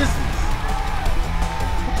the fuck is this?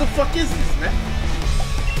 What the fuck is this, man?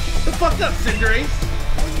 The fuck up, Cinderace!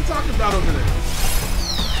 What are you talking about over there?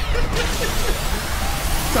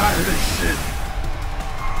 Tired of this shit.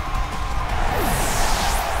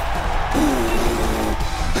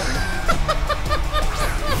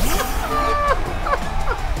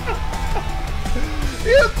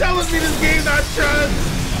 You telling me this game not trust?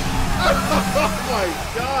 Oh my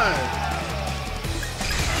god!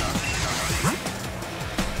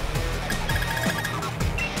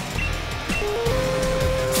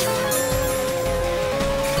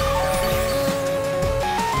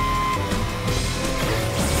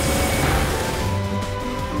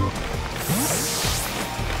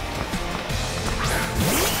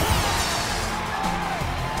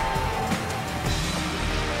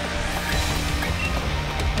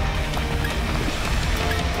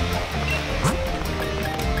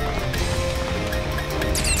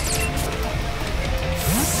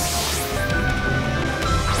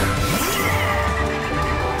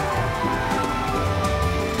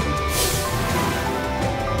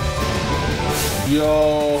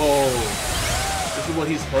 Yo. This is what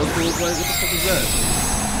he's supposed to look like? What the fuck is that?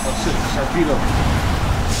 Oh shit, Sharpedo.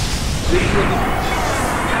 This is what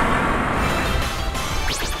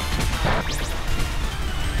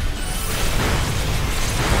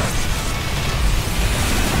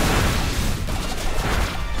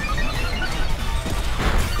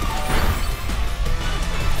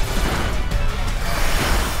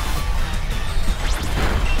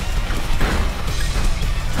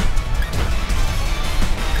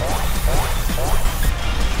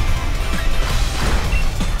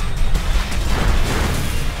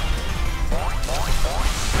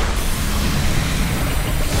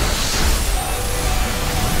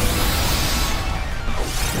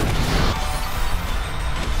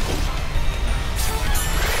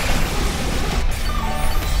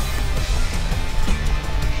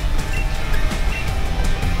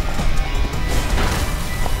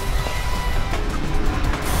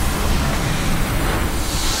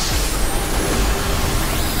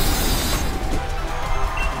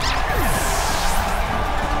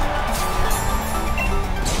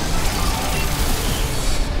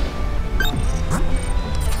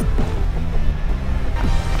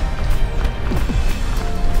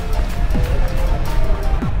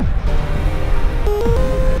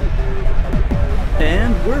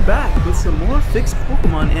we're back with some more fixed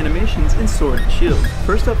Pokemon animations in Sword and Shield.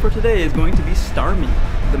 First up for today is going to be Starmie,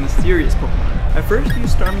 the mysterious Pokemon. I first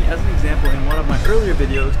used Starmie as an example in one of my earlier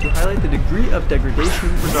videos to highlight the degree of degradation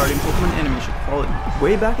regarding Pokemon animation quality.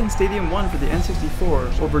 Way back in Stadium 1 for the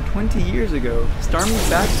N64, over 20 years ago, Starmie's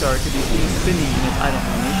backstar could be seen spinning in its idle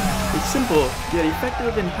animation. A simple, yet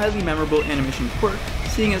effective and highly memorable animation quirk,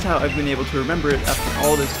 seeing as how I've been able to remember it after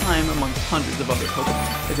all this time amongst hundreds of other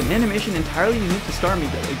Pokemon. It's an animation entirely unique to Starmie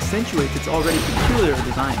that accentuates its already peculiar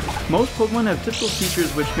design. Most Pokemon have typical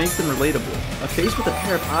features which makes them relatable. A face with a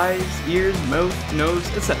pair of eyes, ears, mouth, nose,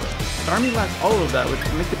 etc. Starmie lacks all of that, which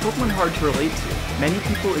can make the Pokemon hard to relate to. Many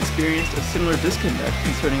people experienced a similar disconnect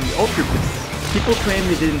concerning the Ultra Beasts. People claim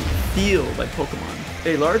they didn't feel like Pokemon.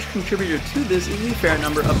 A large contributor to this is the fair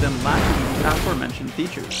number of them lacking the aforementioned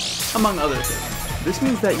features, among other things. This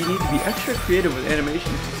means that you need to be extra creative with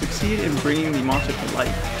animations to succeed in bringing the monster to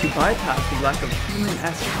life, to bypass the lack of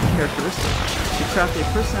human-esque characteristics, to craft a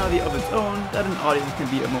personality of its own that an audience can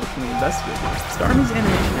be emotionally invested in. Starmie's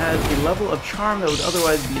animation adds a level of charm that would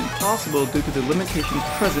otherwise be impossible due to the limitations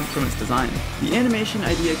present from its design. The animation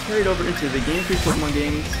idea carried over into the Game Freak Pokemon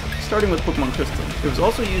games, starting with Pokemon Crystal. It was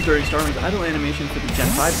also used during Starmie's idle animation for the Gen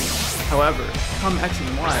 5 games. However, come X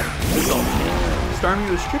and Y, this all changed.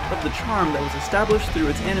 Starmie was stripped of the charm that was established through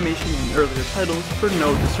its animation in earlier titles for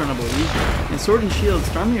no discernible reason. In Sword and Shield,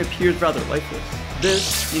 Starmie appears rather lifeless.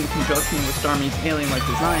 This, in conjunction with Starmie's alien-like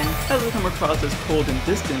design, has come across as cold and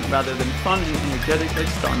distant rather than fun and energetic like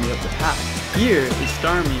Starmie of the past. Here is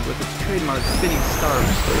Starmie with its trademark spinning star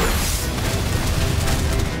restored.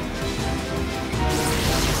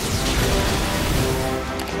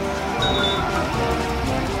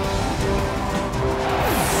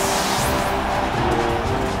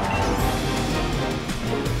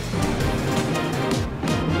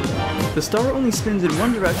 The star only spins in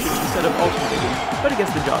one direction instead of alternating, but it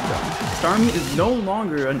gets the job done. Starmie is no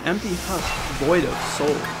longer an empty husk void of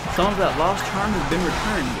soul. Some of that lost charm has been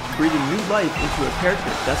returned, breathing new life into a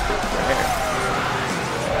character desperate for air.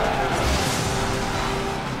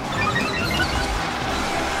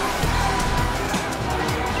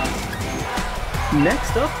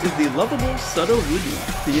 Next up is the lovable Sudowoodo,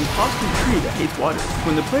 the imposter tree that hates water.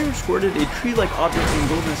 When the player squirted a tree-like object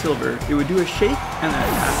in gold and silver, it would do a shake and an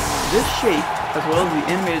attack. This shake, as well as the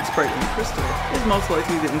animated sprite in Crystal, is most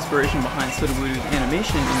likely the inspiration behind Sudowoodo's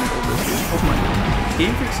animation in the older series Pokemon games.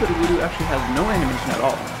 Game Freak Sudowoodo actually has no animation at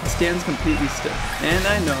all. It stands completely still. And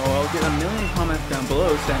I know I'll get a million comments down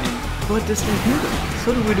below saying, but distant human,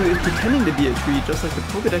 Sudowoodo is pretending to be a tree just like the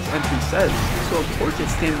Pokedex entry says, so of course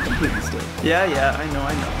it's standing completely still. Yeah, I know.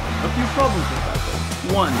 A few problems with that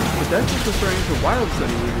though. 1. The deck is referring to wild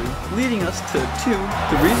Sudowoodo, leading us to 2.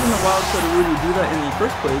 The reason the wild Sudowoodo do that in the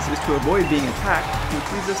first place is to avoid being attacked, which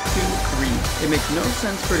leads us to 3. It makes no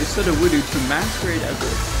sense for a Sudowoodo to masquerade as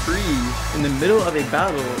a tree in the middle of a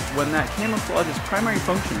battle when that camouflage's primary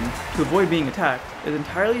function, to avoid being attacked, is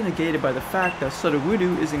entirely negated by the fact that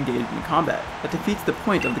Sudowoodo is engaged in combat. That defeats the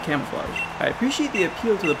point of the camouflage. I appreciate the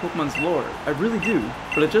appeal to the Pokemon's lore, I really do,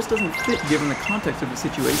 but it just doesn't fit given the context of the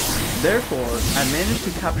situation. Therefore, I managed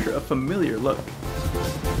to capture a familiar look.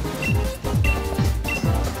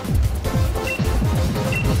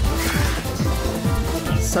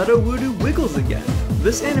 Sudowoodo wiggles again.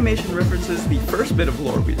 This animation references the first bit of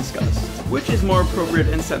lore we discussed, which is more appropriate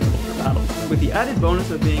and sensible for battle, with the added bonus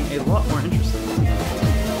of being a lot more interesting.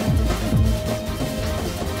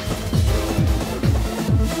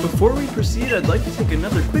 Before we proceed, I'd like to take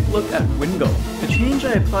another quick look at Wingull. The change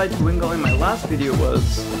I applied to Wingull in my last video was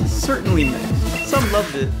certainly mixed. Some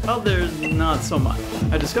loved it, others not so much.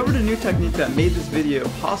 I discovered a new technique that made this video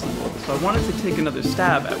possible, so I wanted to take another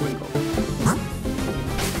stab at Wingull.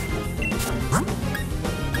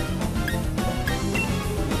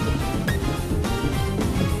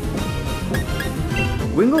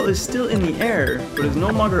 Wingull is still in the air, but is no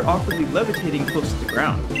longer awkwardly levitating close to the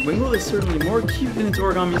ground. Wingull is certainly more cute in its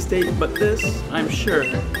origami state, but this, I'm sure,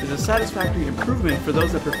 is a satisfactory improvement for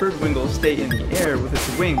those that preferred Wingull stay in the air with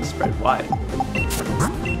its wings spread wide.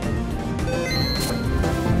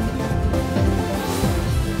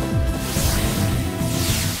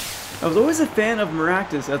 I was always a fan of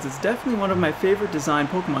Maractus, as it's definitely one of my favorite design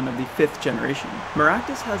Pokemon of the 5th generation.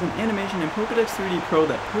 Maractus has an animation in Pokédex 3D Pro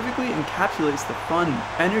that perfectly encapsulates the fun,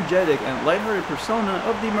 energetic, and lighthearted persona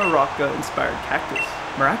of the Maraca-inspired cactus.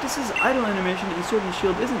 Maractus' idle animation in Sword and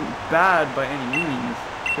Shield isn't bad by any means.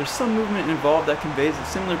 There's some movement involved that conveys a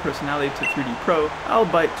similar personality to 3D Pro,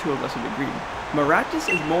 albeit to a lesser degree. Maractus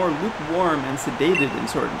is more lukewarm and sedated in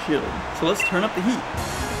Sword and Shield, so let's turn up the heat.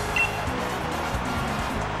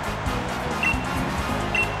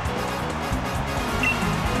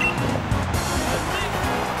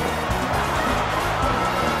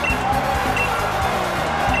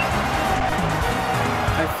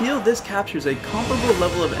 I feel this captures a comparable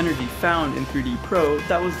level of energy found in 3D Pro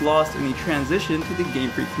that was lost in the transition to the Game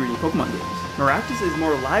Freak 3D Pokemon games. Maractus is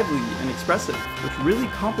more lively and expressive, which really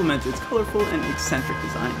complements its colorful and eccentric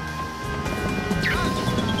design.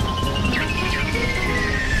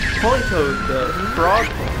 Politoed, the frog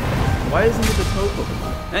Pokemon. Why isn't it the toad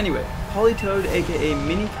Pokemon? Anyway, Politoed, aka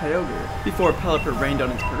Mini Kyogre, before Pelipper rained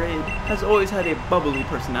on its parade, has always had a bubbly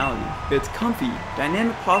personality. Its comfy,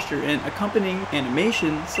 dynamic posture and accompanying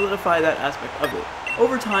animation solidify that aspect of it.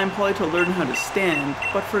 Over time, Politoed learned how to stand,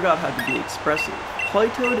 but forgot how to be expressive.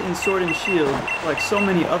 Politoed in Sword and Shield, like so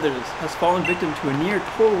many others, has fallen victim to a near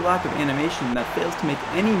total lack of animation that fails to make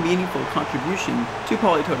any meaningful contribution to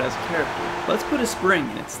Politoed as a character. Let's put a spring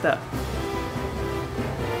in its step.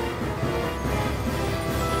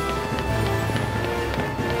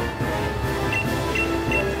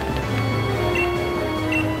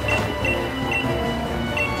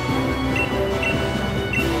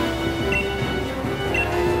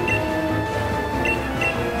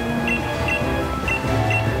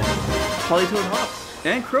 Politoed hops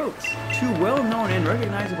and croaks, two well-known and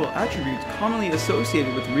recognizable attributes commonly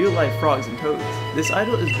associated with real-life frogs and toads. This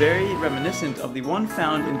idol is very reminiscent of the one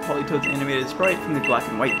found in Politoed's animated sprite from the Black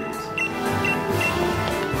and White days.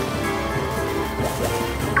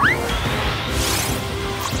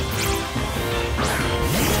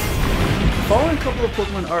 The following couple of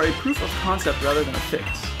Pokemon are a proof of concept rather than a fix,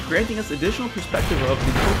 granting us additional perspective of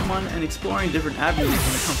the Pokemon and exploring different avenues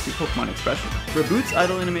when it comes to Pokemon expression. Reboot's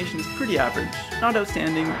idle animation is pretty average, not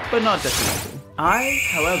outstanding, but not detrimental. I,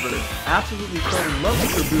 however, absolutely fell in love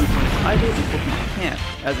with Reboot when its idle in Pokemon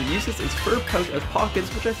Camp, as it uses its fur pouch as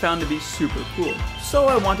pockets, which I found to be super cool. So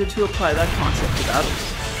I wanted to apply that concept to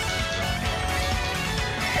battles.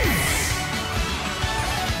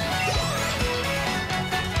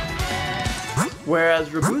 Whereas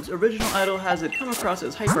Reboot's original idol has it come across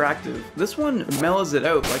as hyperactive, this one mellows it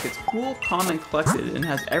out like it's cool, calm, and collected and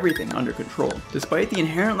has everything under control. Despite the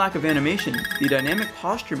inherent lack of animation, the dynamic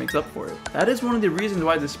posture makes up for it. That is one of the reasons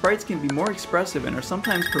why the sprites can be more expressive and are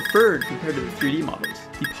sometimes preferred compared to the 3D models.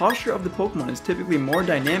 The posture of the Pokemon is typically more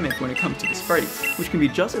dynamic when it comes to the sprites, which can be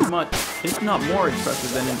just as much, if not more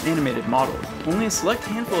expressive than an animated model. Only a select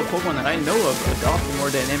handful of Pokemon that I know of adopt a more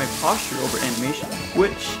dynamic posture over animation,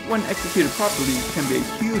 which, when executed properly, can be a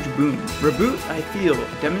huge boon. Reboot, I feel,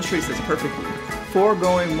 demonstrates this perfectly,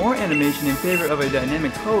 foregoing more animation in favor of a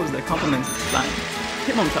dynamic pose that complements its design.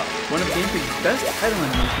 Hitmontop, one of Game Freak's best idle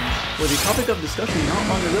animations, was a topic of discussion not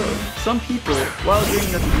long ago. Some people, while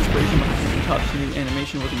agreeing that the inspiration behind Hitmontop's new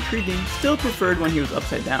animation was intriguing, still preferred when he was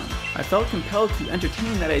upside down. I felt compelled to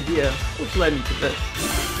entertain that idea, which led me to this.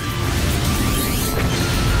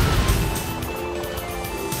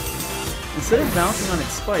 Instead of bouncing on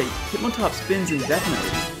its spike, Hitmontop spins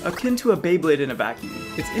indefinitely, akin to a Beyblade in a vacuum.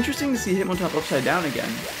 It's interesting to see Hitmontop upside down again,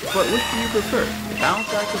 but which do you prefer, the bounce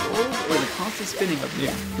back of old or the constant spinning of new?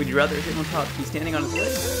 Would you rather Hitmontop be standing on its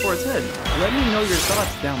legs or its head? Let me know your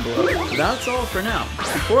thoughts down below. That's all for now.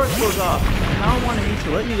 Before I close off, now wanted me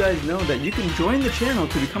to let you guys know that you can join the channel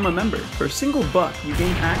to become a member. For a single buck, you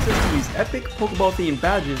gain access to these epic Pokeball themed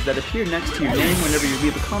badges that appear next to your name whenever you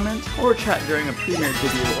leave a comment or chat during a premiered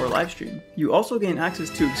video or livestream. You also gain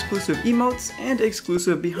access to exclusive emotes and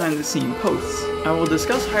exclusive behind the scene posts. I will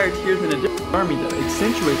discuss higher tiers in a different army that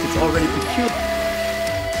accentuates its already peculiar.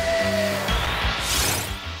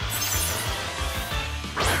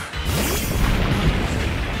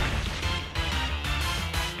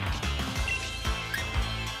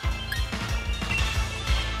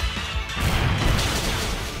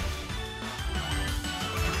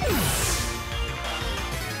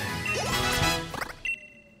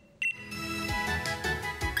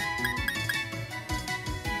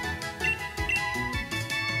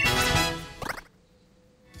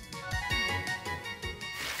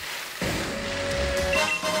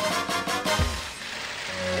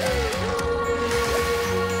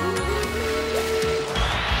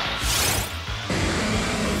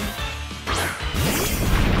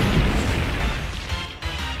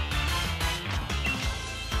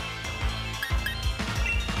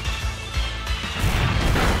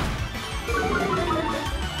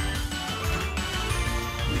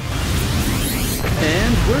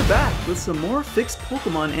 We're back with some more fixed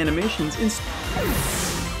Pokemon animations in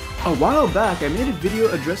A while back, I made a video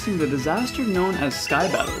addressing the disaster known as Sky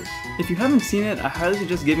Battles. If you haven't seen it, I highly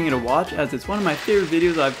suggest giving it a watch as it's one of my favorite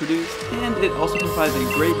videos I've produced, and it also provides a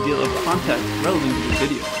great deal of context relevant to the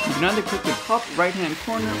video. You can either click the top right hand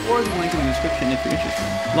corner or the link in the description if you're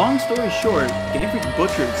interested. Long story short, Game Freak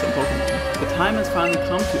butchered some Pokemon. The time has finally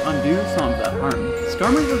come to undo some of that harm.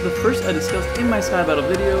 Skarmory was the first I discussed in my Sky Battle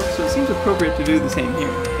video, so it seems appropriate to do the same here.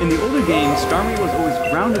 In the older games, Skarmory was always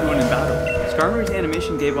grounded when in battle. Skarmory's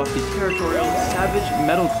animation gave off the territorial, savage,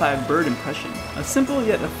 metal-clad bird impression. A simple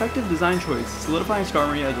yet effective design choice, solidifying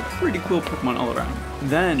Skarmory as a pretty cool Pokemon all around.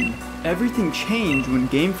 Then, everything changed when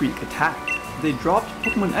Game Freak attacked. They dropped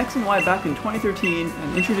Pokemon X and Y back in 2013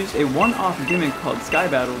 and introduced a one-off gimmick called Sky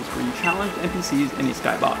Battles where you challenged NPCs in a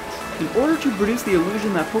skybox. In order to produce the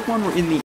illusion that Pokemon were in the